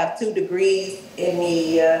at it. I have 2 degrees in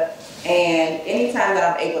media, and anytime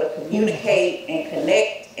that I'm able to communicate and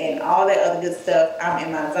connect and all that other good stuff, I'm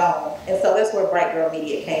in my zone. And so that's where Bright Girl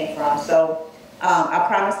Media came from. So I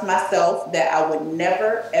promised myself that I would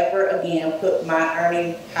never, ever again put my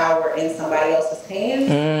earning power in somebody else's hands.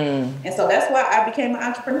 And so that's why I became an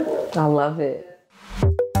entrepreneur. I love it.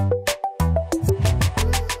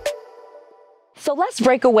 So let's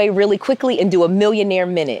break away really quickly and do a millionaire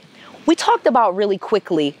minute. We talked about really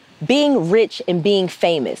quickly being rich and being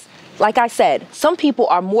famous. Like I said, some people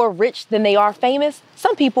are more rich than they are famous.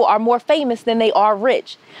 Some people are more famous than they are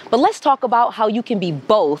rich. But let's talk about how you can be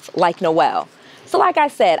both like Noelle. So like I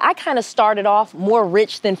said, I kind of started off more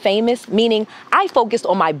rich than famous, meaning I focused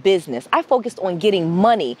on my business. I focused on getting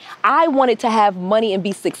money. I wanted to have money and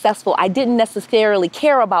be successful. I didn't necessarily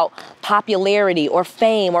care about popularity or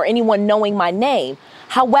fame or anyone knowing my name.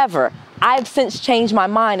 However, I've since changed my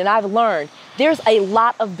mind and I've learned there's a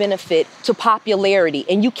lot of benefit to popularity,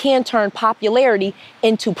 and you can turn popularity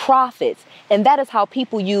into profits. And that is how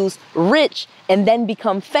people use rich and then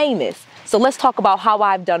become famous. So let's talk about how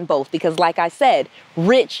I've done both, because like I said,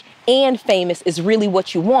 rich and famous is really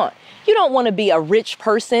what you want. You don't want to be a rich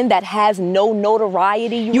person that has no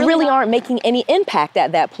notoriety. You really aren't making any impact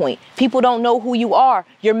at that point. People don't know who you are.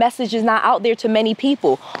 Your message is not out there to many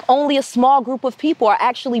people. Only a small group of people are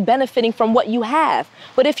actually benefiting from what you have.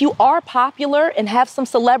 But if you are popular and have some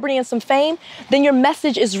celebrity and some fame, then your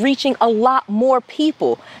message is reaching a lot more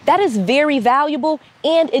people. That is very valuable,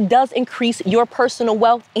 and it does increase your personal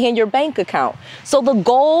wealth and your bank account. So the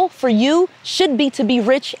goal for you should be to be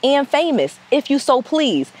rich and famous, if you so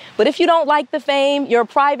please. But if you don't like the fame, you're a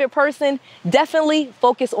private person, definitely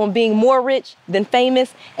focus on being more rich than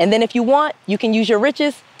famous. And then if you want, you can use your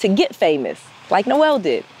riches to get famous, like Noelle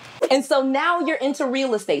did. And so now you're into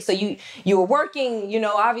real estate. So you were working, you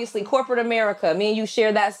know, obviously corporate America. Me and you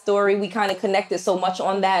share that story. We kind of connected so much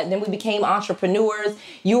on that. Then we became entrepreneurs.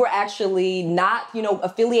 You were actually not, you know,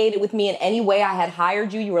 affiliated with me in any way. I had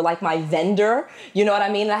hired you. You were like my vendor. You know what I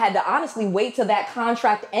mean? And I had to honestly wait till that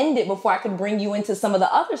contract ended before I could bring you into some of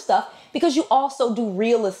the other stuff, because you also do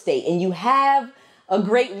real estate and you have a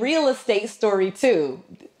great real estate story too.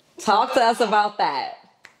 Talk to us about that.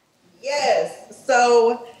 Yes.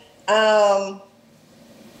 So,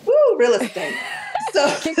 real estate. So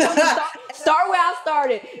start where I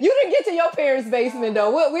started. You didn't get to your parents' basement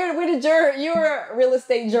though. Where did your real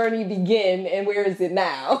estate journey begin, and where is it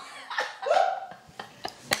now?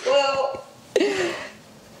 Well,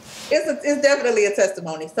 it's definitely a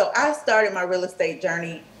testimony. So I started my real estate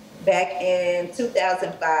journey back in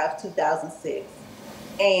 2005, 2006.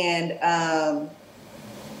 And I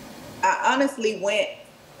honestly went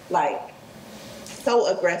like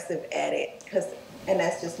so aggressive at it, and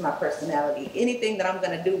that's just my personality. Anything that I'm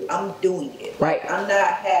gonna do, I'm doing it. Right. I'm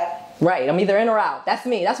not half. Right. I'm either in or out. That's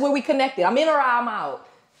me. That's where we connected. I'm in or I'm out.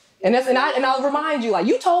 And I'll remind you, like,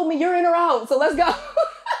 you told me you're in or out, so let's go.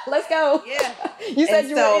 Let's go. Yeah. You said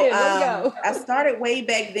you were in. Let's go. I started way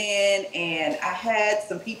back then, and I had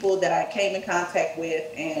some people that I came in contact with,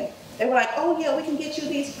 and they were like, "Oh yeah, we can get you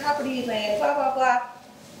these properties and blah blah blah,"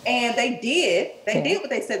 and they did. They did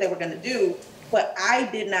what they said they were going to do. But I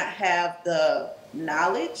did not have the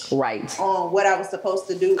knowledge on what I was supposed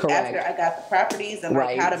to do after I got the properties, and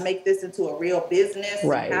like how to make this into a real business,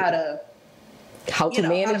 and how to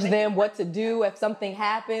manage them, what to do if something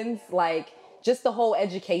happens, like just the whole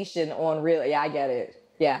education on real. Yeah, I get it.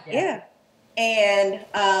 Yeah. And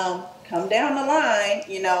come down the line,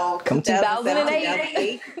 you know, come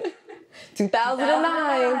 2008,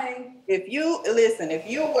 2009. If you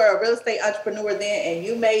were a real estate entrepreneur then and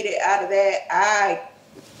you made it out of that, I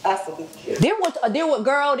salute you. There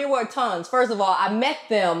were tons. First of all, I met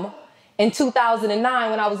them in 2009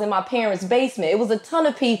 when I was in my parents' basement. It was a ton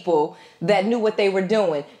of people that knew what they were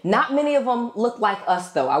doing. Not many of them looked like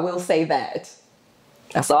us though, I will say that.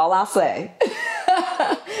 That's all I'll say.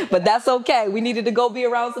 But that's okay. We needed to go be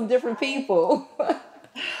around some different people.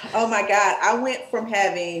 Oh my God. I went from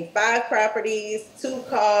having 5 properties, 2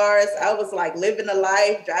 cars. I was like living a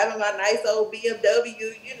life, driving my nice old BMW.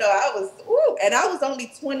 You know, and I was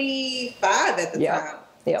only 25 at the time.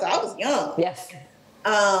 Yep. So I was young. Yes.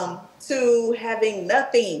 to having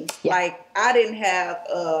nothing. Yeah. Like I didn't have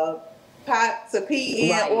a pot to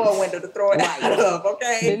pee in or a window to throw it out of.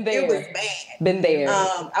 Okay, Been there. It was bad. Been there.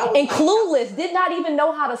 And clueless, did not even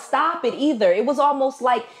know how to stop it either. It was almost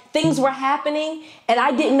like things were happening and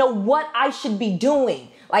I didn't know what I should be doing.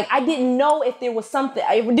 Like I didn't know if there was something.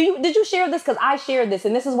 Did you share this? Because I shared this,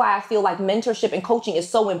 and this is why I feel like mentorship and coaching is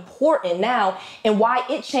so important now, and why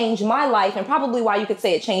it changed my life, and probably why you could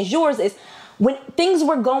say it changed yours is when things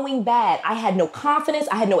were going bad. I had no confidence.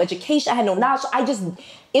 I had no education. I had no knowledge.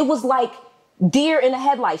 It was like deer in the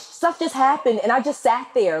headlights. Stuff just happened, and I just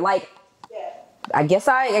sat there like. I guess,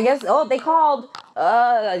 they called,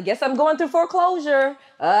 I guess I'm going through foreclosure.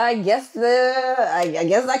 I guess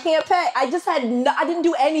I can't pay. I didn't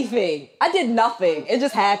do anything. I did nothing. It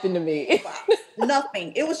just happened to me.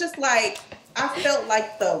 Nothing. It was just like, I felt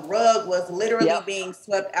like the rug was literally being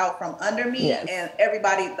swept out from under me, and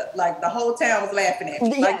everybody, like the whole town was laughing at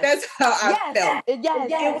me. Like that's how I felt. It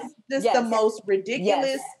was just the most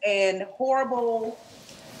ridiculous and horrible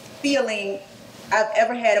feeling I've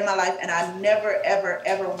ever had in my life, and I never, ever,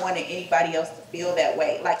 ever wanted anybody else to feel that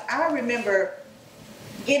way. Like, I remember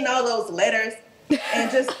getting all those letters,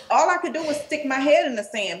 and just all I could do was stick my head in the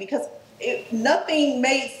sand because nothing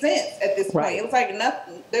made sense at this point. It was like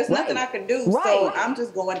nothing. There's nothing I could do, so I'm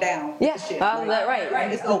just going down. Yeah, the ship.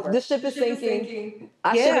 It's over. The ship is sinking.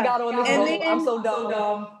 I should have got on this boat. I'm so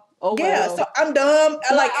dumb. Oh, well. So I'm dumb.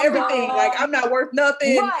 I like everything. Like I'm not worth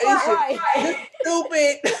nothing. It's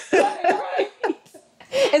stupid.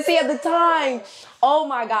 And see, at the time, oh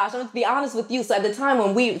my gosh, I'm going to be honest with you. So at the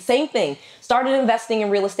time when same thing, started investing in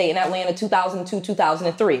real estate in Atlanta, 2002,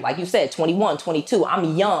 2003. Like you said, 21, 22.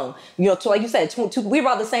 I'm young. You know, like you said, we were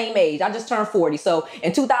about the same age. I just turned 40. So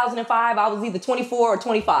in 2005, I was either 24 or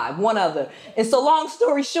 25, one other. And so long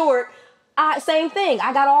story short, same thing.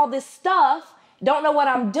 I got all this stuff, don't know what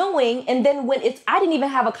I'm doing. And then I didn't even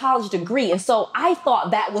have a college degree. And so I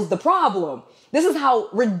thought that was the problem. This is how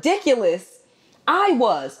ridiculous I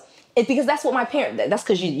was. It's because that's what my parents, that's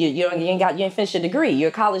because you ain't finished your degree. You're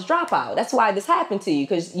a college dropout. That's why this happened to you,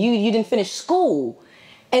 because you didn't finish school.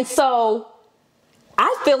 And so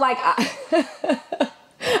I feel like I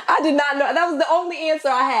did not know. That was the only answer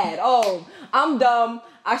I had. Oh, I'm dumb.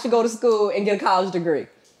 I should go to school and get a college degree.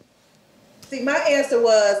 See, my answer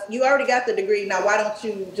was, you already got the degree. Now, why don't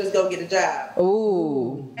you just go get a job?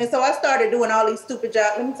 Ooh. And so I started doing all these stupid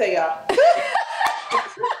jobs. Let me tell y'all.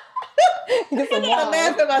 I'm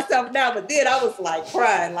laughing at myself now, but then I was like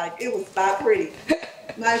crying, like it was not pretty.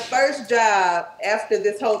 My first job after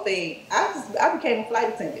this whole thing, I became a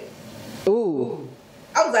flight attendant. Ooh.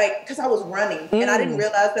 I was like, because I was running, and I didn't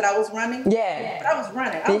realize that I was running. Yeah. But I was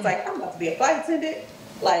running. I was like, I'm about to be a flight attendant.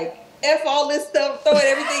 Like, F all this stuff, throwing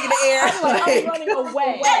everything in the air. I'm running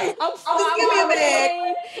away. Just give me a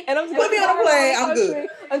bag, and I'm just put me on a plane. I'm good.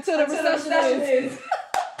 Until the receptionist.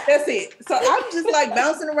 That's it. So I'm just like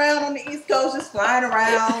bouncing around on the East Coast, just flying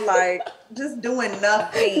around, like just doing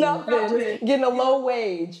nothing. Getting a low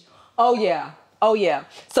wage. Oh yeah.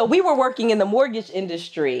 So we were working in the mortgage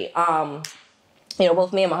industry.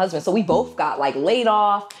 Both me and my husband. So we both got like laid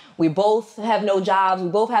off. We both have no jobs. We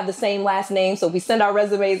both have the same last name. So if we send our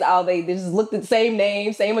resumes out, they just look at the same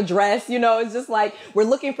name, same address. It's just like we're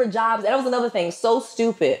looking for jobs. That was another thing. So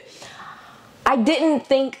stupid. I didn't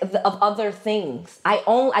think of other things.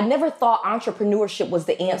 I never thought entrepreneurship was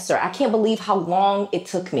the answer. I can't believe how long it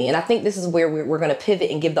took me. And I think this is where we're going to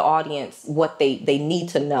pivot and give the audience what they need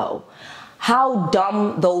to know. How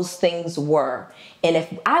dumb those things were. And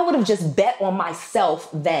if I would have just bet on myself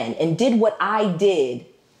then and did what I did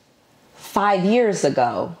 5 years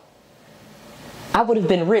ago, I would have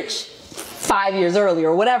been rich 5 years earlier,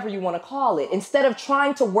 or whatever you want to call it. Instead of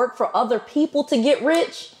trying to work for other people to get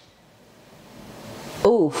rich.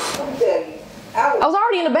 Oof. I was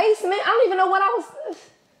already in the basement. I don't even know what I was.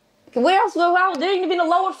 Where else was I? There didn't even be the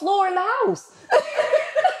lower floor in the house.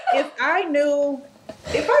 If I knew,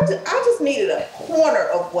 I just needed a corner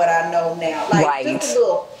of what I know now. Like just a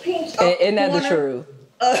little pinch of Isn't that the truth?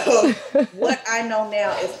 Of what I know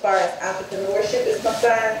now as far as entrepreneurship is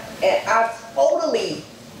concerned. And I totally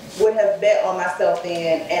would have bet on myself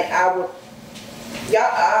then, and I would.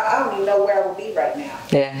 I don't even know where I would be right now.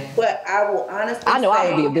 Yeah. But I will honestly say,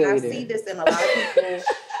 I would be a billionaire. I see this in a lot of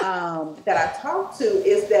people that I talk to,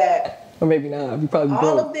 is that, or maybe not, you probably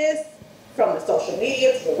all of this, from the social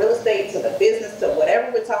media to the real estate to the business to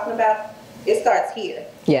whatever we're talking about, it starts here.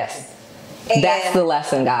 Yes. And that's the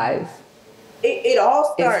lesson, guys. It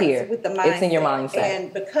all starts here. With the mindset. It's in your mindset.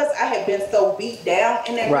 And because I had been so beat down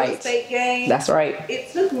in that real estate game, that's right.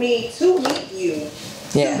 It took me to meet you.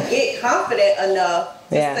 To get confident enough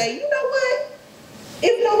to say, you know what?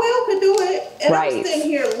 if Noelle could do it, and Right. I'm sitting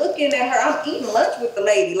here looking at her, I'm eating lunch with the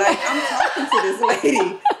lady, like I'm talking to this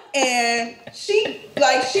lady, and she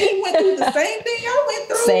went through the same thing I went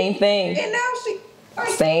through. Same thing. And now she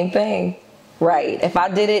Same thing. Right. If I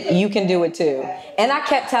did it, you can do it too. And I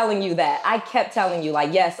kept telling you that. I kept telling you,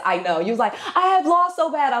 like, yes, I know. You was like, I had lost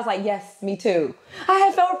so bad. I was like, yes, me too. I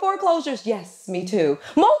had foreclosures. Yes, me too.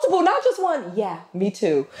 Multiple, not just one. Yeah, me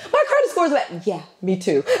too. My credit score's bad. Yeah, me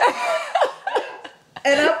too.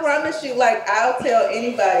 And I promise you, like, I'll tell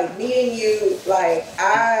anybody, me and you, like,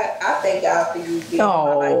 I thank God for you being in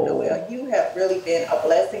my life, Noelle. You have really been a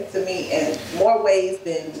blessing to me in more ways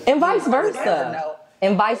than and vice you would ever versa. know.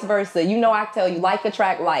 And vice versa. You know, I tell you, like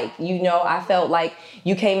attract like. You know, I felt like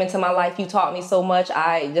you came into my life. You taught me so much.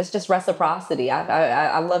 Just reciprocity.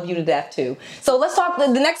 I love you to death too. So let's talk the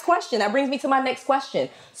next question. That brings me to my next question.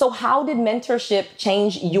 So how did mentorship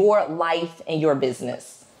change your life and your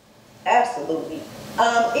business? Absolutely.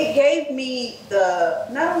 It gave me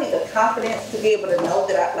not only the confidence to be able to know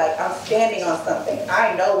that I'm standing on something.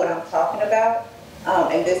 I know what I'm talking about.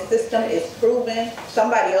 And this system is proven.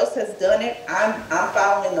 Somebody else has done it. I'm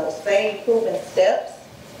following those same proven steps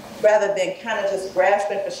rather than kind of just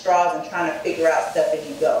grasping for straws and trying to figure out stuff as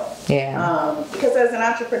you go. Yeah. Because as an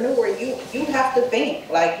entrepreneur, you have to think.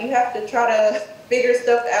 Like, you have to try to figure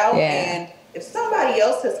stuff out. Yeah. And if somebody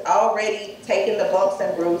else has already taken the bumps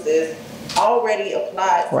and bruises, already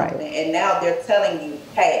applied something, Right. and now they're telling you,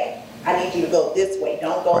 hey, I need you to go this way.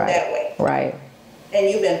 Don't go that way. Right. And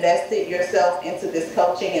you've invested yourself into this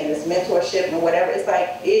coaching and this mentorship and whatever, it's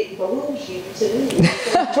like, it behooves you to do.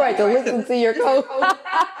 Right, to listen to your coach.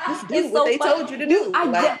 Just do what they told you to do.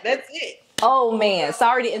 That's it. Oh man,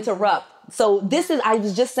 sorry to interrupt. So I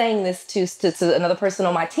was just saying this to another person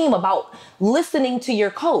on my team about listening to your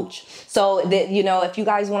coach. So that, you know, if you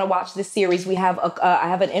guys want to watch this series, I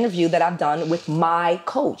have an interview that I've done with my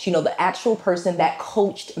coach, you know, the actual person that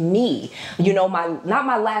coached me, you know, not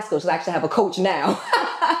my last coach, I actually have a coach now.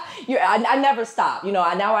 I never stop, you know,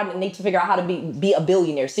 now I need to figure out how to be a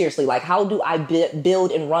billionaire. Seriously, like, how do I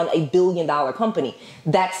build and run $1 billion company?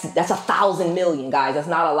 That's 1,000 million, guys. That's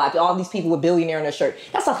not a lot. All these people with billionaire in their shirt.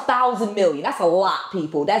 That's 1,000 million. That's a lot,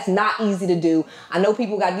 people. That's not easy to do. I know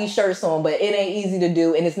people got these shirts on, but it ain't easy to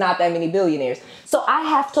do, and it's not that many billionaires. So I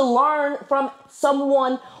have to learn from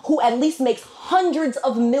someone who at least makes hundreds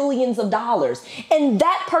of millions of dollars. And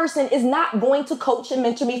that person is not going to coach and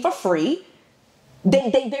mentor me for free.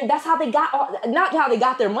 That's how they got, not how they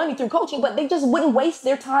got their money through coaching, but they just wouldn't waste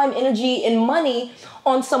their time, energy, and money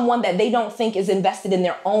on someone that they don't think is invested in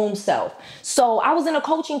their own self. So I was in a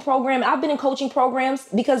coaching program. I've been in coaching programs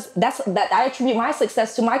because I attribute my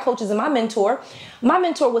success to my coaches and my mentor. My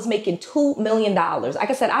mentor was making $2 million.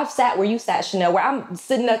 Like I said, I've sat where you sat, Chanel, where I'm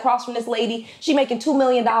sitting across from this lady. She making $2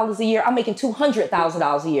 million a year. I'm making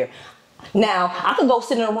 $200,000 a year. Now, I could go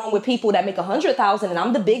sit in a room with people that make $100,000 and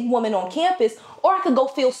I'm the big woman on campus, or I could go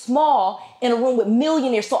feel small in a room with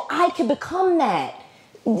millionaires so I could become that.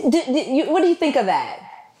 What do you think of that?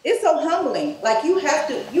 It's so humbling. Like, you have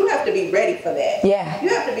to be ready for that. Yeah. You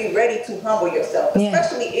have to be ready to humble yourself,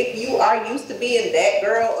 especially if you are used to being that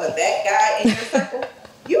girl or that guy in your circle.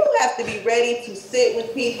 You have to be ready to sit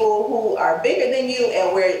with people who are bigger than you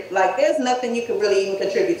and where, like, there's nothing you can really even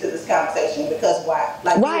contribute to this conversation because why?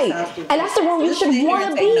 Like, right. And that's the room you should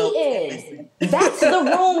want to be in. That's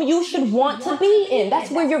the room you should want to be in.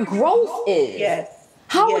 That's where your growth is. Yes.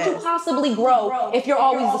 How would you possibly grow if you're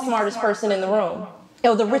always the smartest person in the room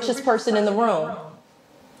or the richest person in the room?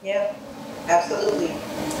 Yeah, absolutely.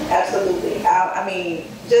 Absolutely. I mean,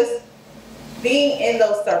 just being in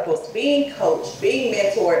those circles, being coached, being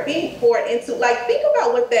mentored, being poured into, like, think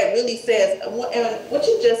about what that really says. And what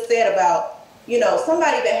you just said about, you know,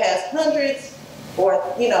 somebody that has hundreds or,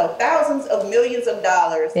 you know, thousands of millions of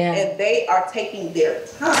dollars, and they are taking their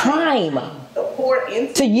time to pour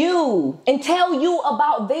into you and tell you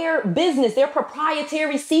about their business, their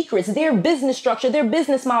proprietary secrets, their business structure, their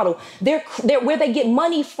business model, their where they get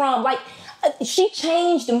money from. Like, she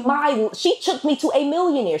took me to a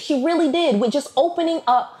millionaire. She really did, with just opening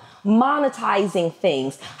up, monetizing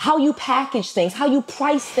things, how you package things, how you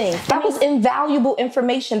price things. That was invaluable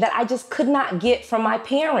information that I just could not get from my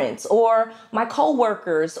parents or my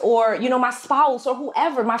coworkers or, you know, my spouse or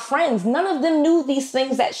whoever, my friends. None of them knew these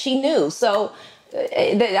things that she knew. So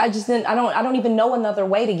I don't even know another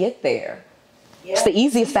way to get there. Yeah. It's the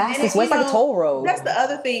easiest, fastest way. It's like a toll road. That's the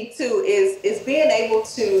other thing too, is being able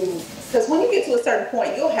to, because when you get to a certain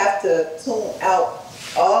point, you'll have to tune out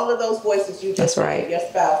all of those voices you just right. your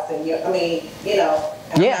spouse and your, I mean, you know.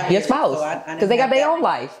 Yeah, your spouse, because they got their own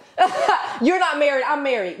right. life. You're not married, I'm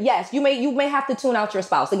married. Yes, you may have to tune out your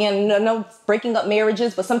spouse. Again, no breaking up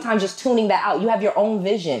marriages, but sometimes just tuning that out. You have your own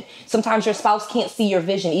vision. Sometimes your spouse can't see your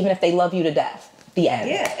vision, even if they love you to death. The end.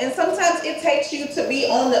 Yeah, and sometimes it takes you to be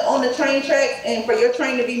on the train tracks and for your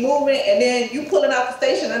train to be moving, and then you pulling out the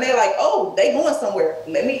station and they're like, oh, they going somewhere.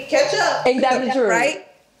 Let me catch up. Ain't that the truth? Right?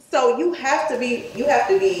 So you have to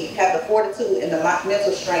have the fortitude and the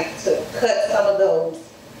mental strength to cut some of those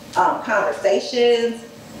conversations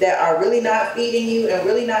that are really not feeding you and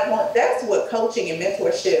really not going. That's what coaching and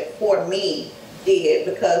mentorship for me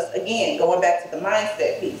did, because again, going back to the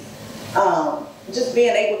mindset piece, just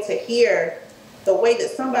being able to hear the way that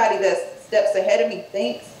somebody that steps ahead of me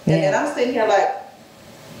thinks, and then I'm sitting here like,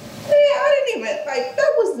 man, I didn't even, like,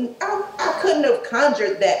 that was, I couldn't have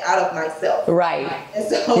conjured that out of myself. Right. And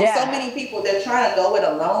so many people, they're trying to go it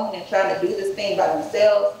alone and trying to do this thing by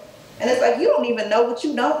themselves. And it's like, you don't even know what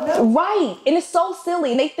you don't know. Right. And it's so silly.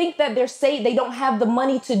 And they think that they don't have the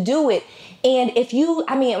money to do it. And if you,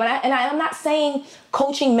 I mean, I'm not saying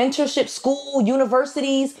coaching, mentorship, school,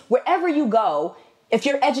 universities, wherever you go, if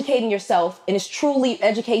you're educating yourself and it's truly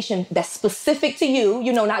education that's specific to you,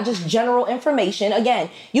 you know, not just general information. Again,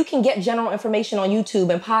 you can get general information on YouTube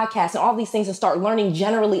and podcasts and all these things and start learning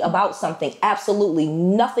generally about something. Absolutely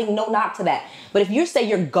nothing, no knock to that. But if you say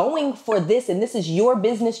you're going for this and this is your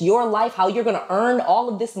business, your life, how you're going to earn all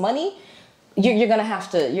of this money, you're gonna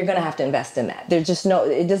have to invest in that. There's just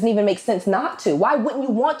it doesn't even make sense not to. Why wouldn't you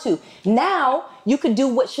want to? Now you could do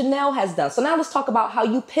what Chanel has done. So now let's talk about how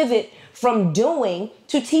you pivot from doing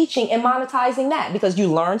to teaching and monetizing that, because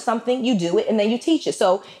you learn something, you do it, and then you teach it.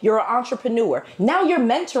 So you're an entrepreneur. Now you're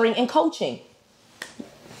mentoring and coaching.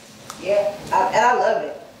 Yeah, and I love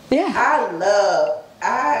it. Yeah.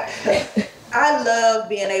 I love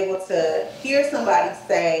being able to hear somebody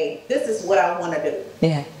say, this is what I want to do.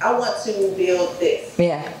 Yeah. I want to build this.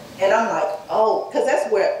 Yeah. And I'm like, oh, because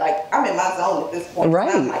that's where, like, I'm in my zone at this point.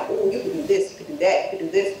 Right. I'm like, oh, you can do this, you can do that, you can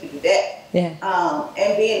do this, you can do that. Yeah.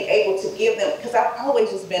 And being able to give them, because I've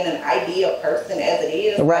always just been an idea person as it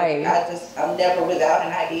is. Right. Like, I'm never without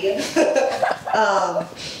an idea.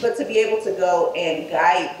 But to be able to go and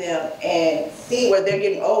guide them and see where they're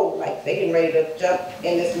getting, like they're getting ready to jump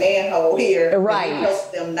in this manhole here. Right. And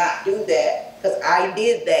help them not do that. Because I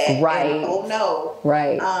did that. Right. And, oh no.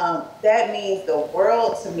 Right. That means the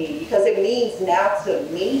world to me, because it means now to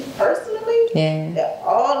me personally that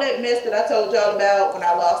all that mess that I told y'all about when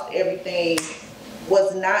I lost everything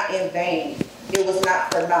was not in vain. It was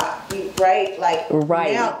not for naught. Right? Like,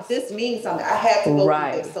 now this means something. I had to go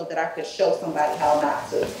through this so that I could show somebody how not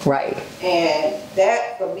to. Right. And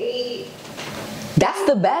that for me, that's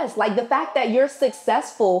the best. Like, the fact that you're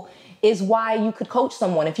successful is why you could coach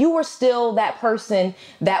someone. If you were still that person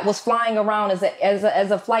that was flying around as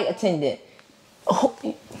a flight attendant,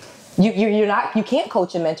 you can't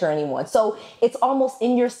coach and mentor anyone. So it's almost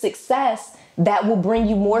in your success that will bring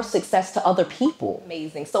you more success to other people.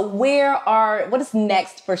 Amazing. So what is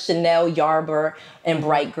next for Chanel Yarber and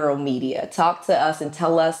Bright Girl Media? Talk to us and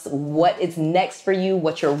tell us what is next for you,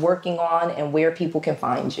 what you're working on, and where people can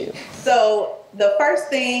find you. So the first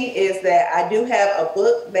thing is that I do have a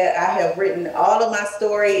book that I have written all of my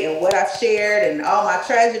story and what I've shared and all my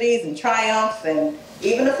tragedies and triumphs and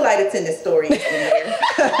even the flight attendant story is in there.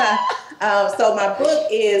 So my book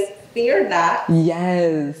is Fear Not.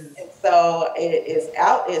 Yes. And so it is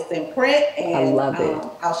out. It's in print. And I love it.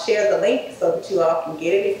 I'll share the link so that you all can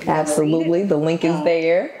get it if you Absolutely. want to read it. The link is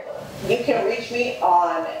there. You can reach me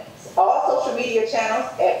on all social media channels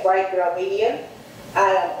at Bright Girl Media. I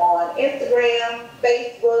am on Instagram,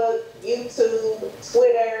 Facebook, YouTube,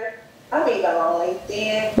 Twitter. I'm even on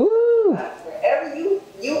LinkedIn. Woo. Wherever you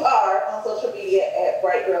are on social media at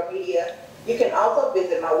Bright Girl Media. You can also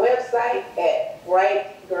visit my website at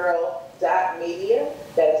brightgirl.media.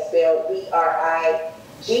 That is spelled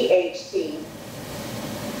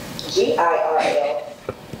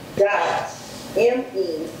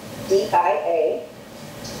BRIGHTGHTRL.MEDIA.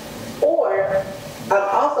 Or I'm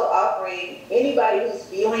also offering anybody who's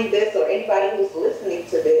viewing this or anybody who's listening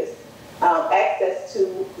to this access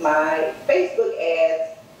to my Facebook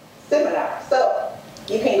ads seminar. So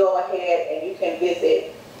you can go ahead and you can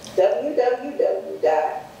visit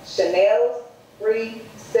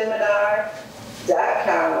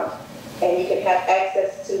www.chanelsfreeseminar.com and you can have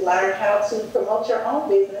access to learn how to promote your own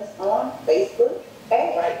business on Facebook,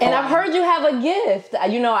 And I've heard you have a gift.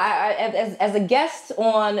 You know, as a guest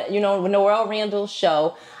on, Noelle Randall's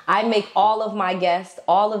show, I make all of my guests,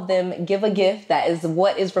 all of them give a gift. That is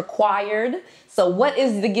what is required. So what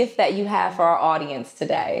is the gift that you have for our audience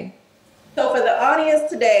today? So for the audience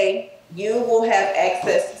today, you will have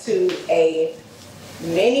access to a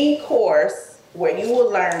mini course where you will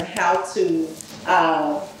learn how to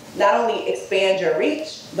not only expand your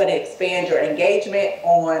reach, but expand your engagement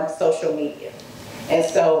on social media. And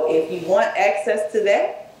so if you want access to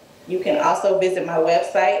that, you can also visit my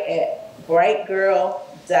website at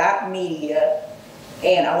brightgirl.media.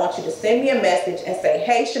 And I want you to send me a message and say,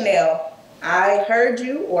 hey, Chanel, I heard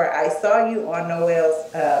you or I saw you on Noelle's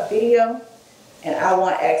video, and I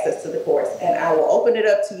want access to the course. And I will open it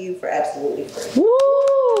up to you for absolutely free.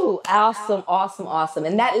 Woo! Awesome, awesome, awesome.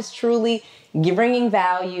 And that is truly bringing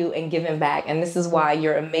value and giving back. And this is why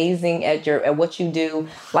you're amazing at what you do.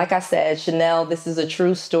 Like I said, Chanel, this is a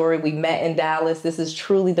true story. We met in Dallas. This is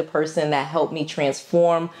truly the person that helped me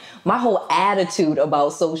transform my whole attitude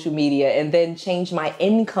about social media and then change my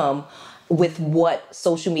income with what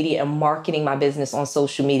social media and marketing my business on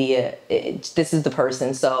social media. This is the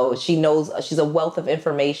person. So she knows, she's a wealth of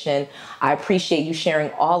information. I appreciate you sharing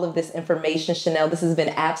all of this information, Chanel. This has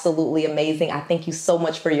been absolutely amazing. I thank you so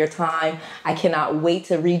much for your time. I cannot wait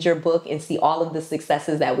to read your book and see all of the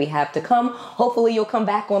successes that we have to come. Hopefully you'll come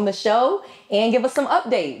back on the show and give us some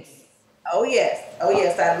updates. Oh yes,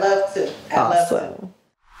 I'd love to. Awesome.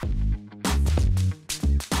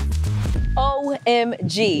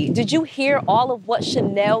 OMG, did you hear all of what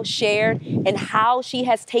Chanel shared and how she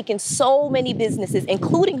has taken so many businesses,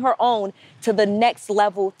 including her own, to the next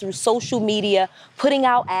level through social media, putting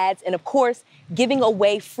out ads, and of course, giving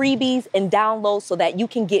away freebies and downloads so that you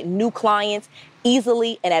can get new clients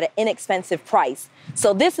easily and at an inexpensive price.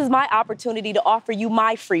 So this is my opportunity to offer you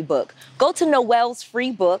my free book. Go to Noelle's free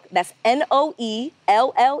book, that's NOELLES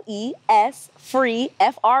free,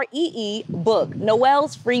 FREE book,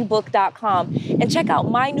 noellsfreebook.com, and check out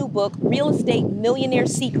my new book, Real Estate Millionaire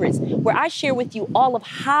Secrets, where I share with you all of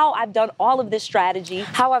how I've done all of this strategy,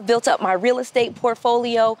 how I've built up my real estate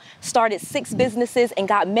portfolio, started 6 businesses and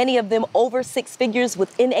got many of them over 6 figures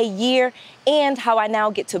within a year, and how I now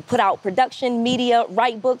get to put out production, media,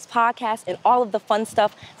 write books, podcasts, and all of the fun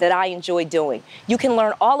stuff that I enjoy doing. You can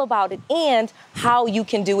learn all about it and how you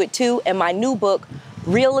can do it too in my new book,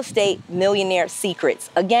 Real Estate Millionaire Secrets.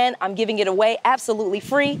 Again, I'm giving it away absolutely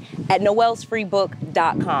free at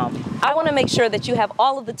noellsfreebook.com. I want to make sure that you have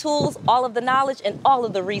all of the tools, all of the knowledge, and all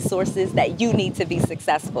of the resources that you need to be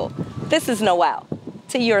successful. This is Noelle,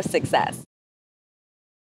 to your success.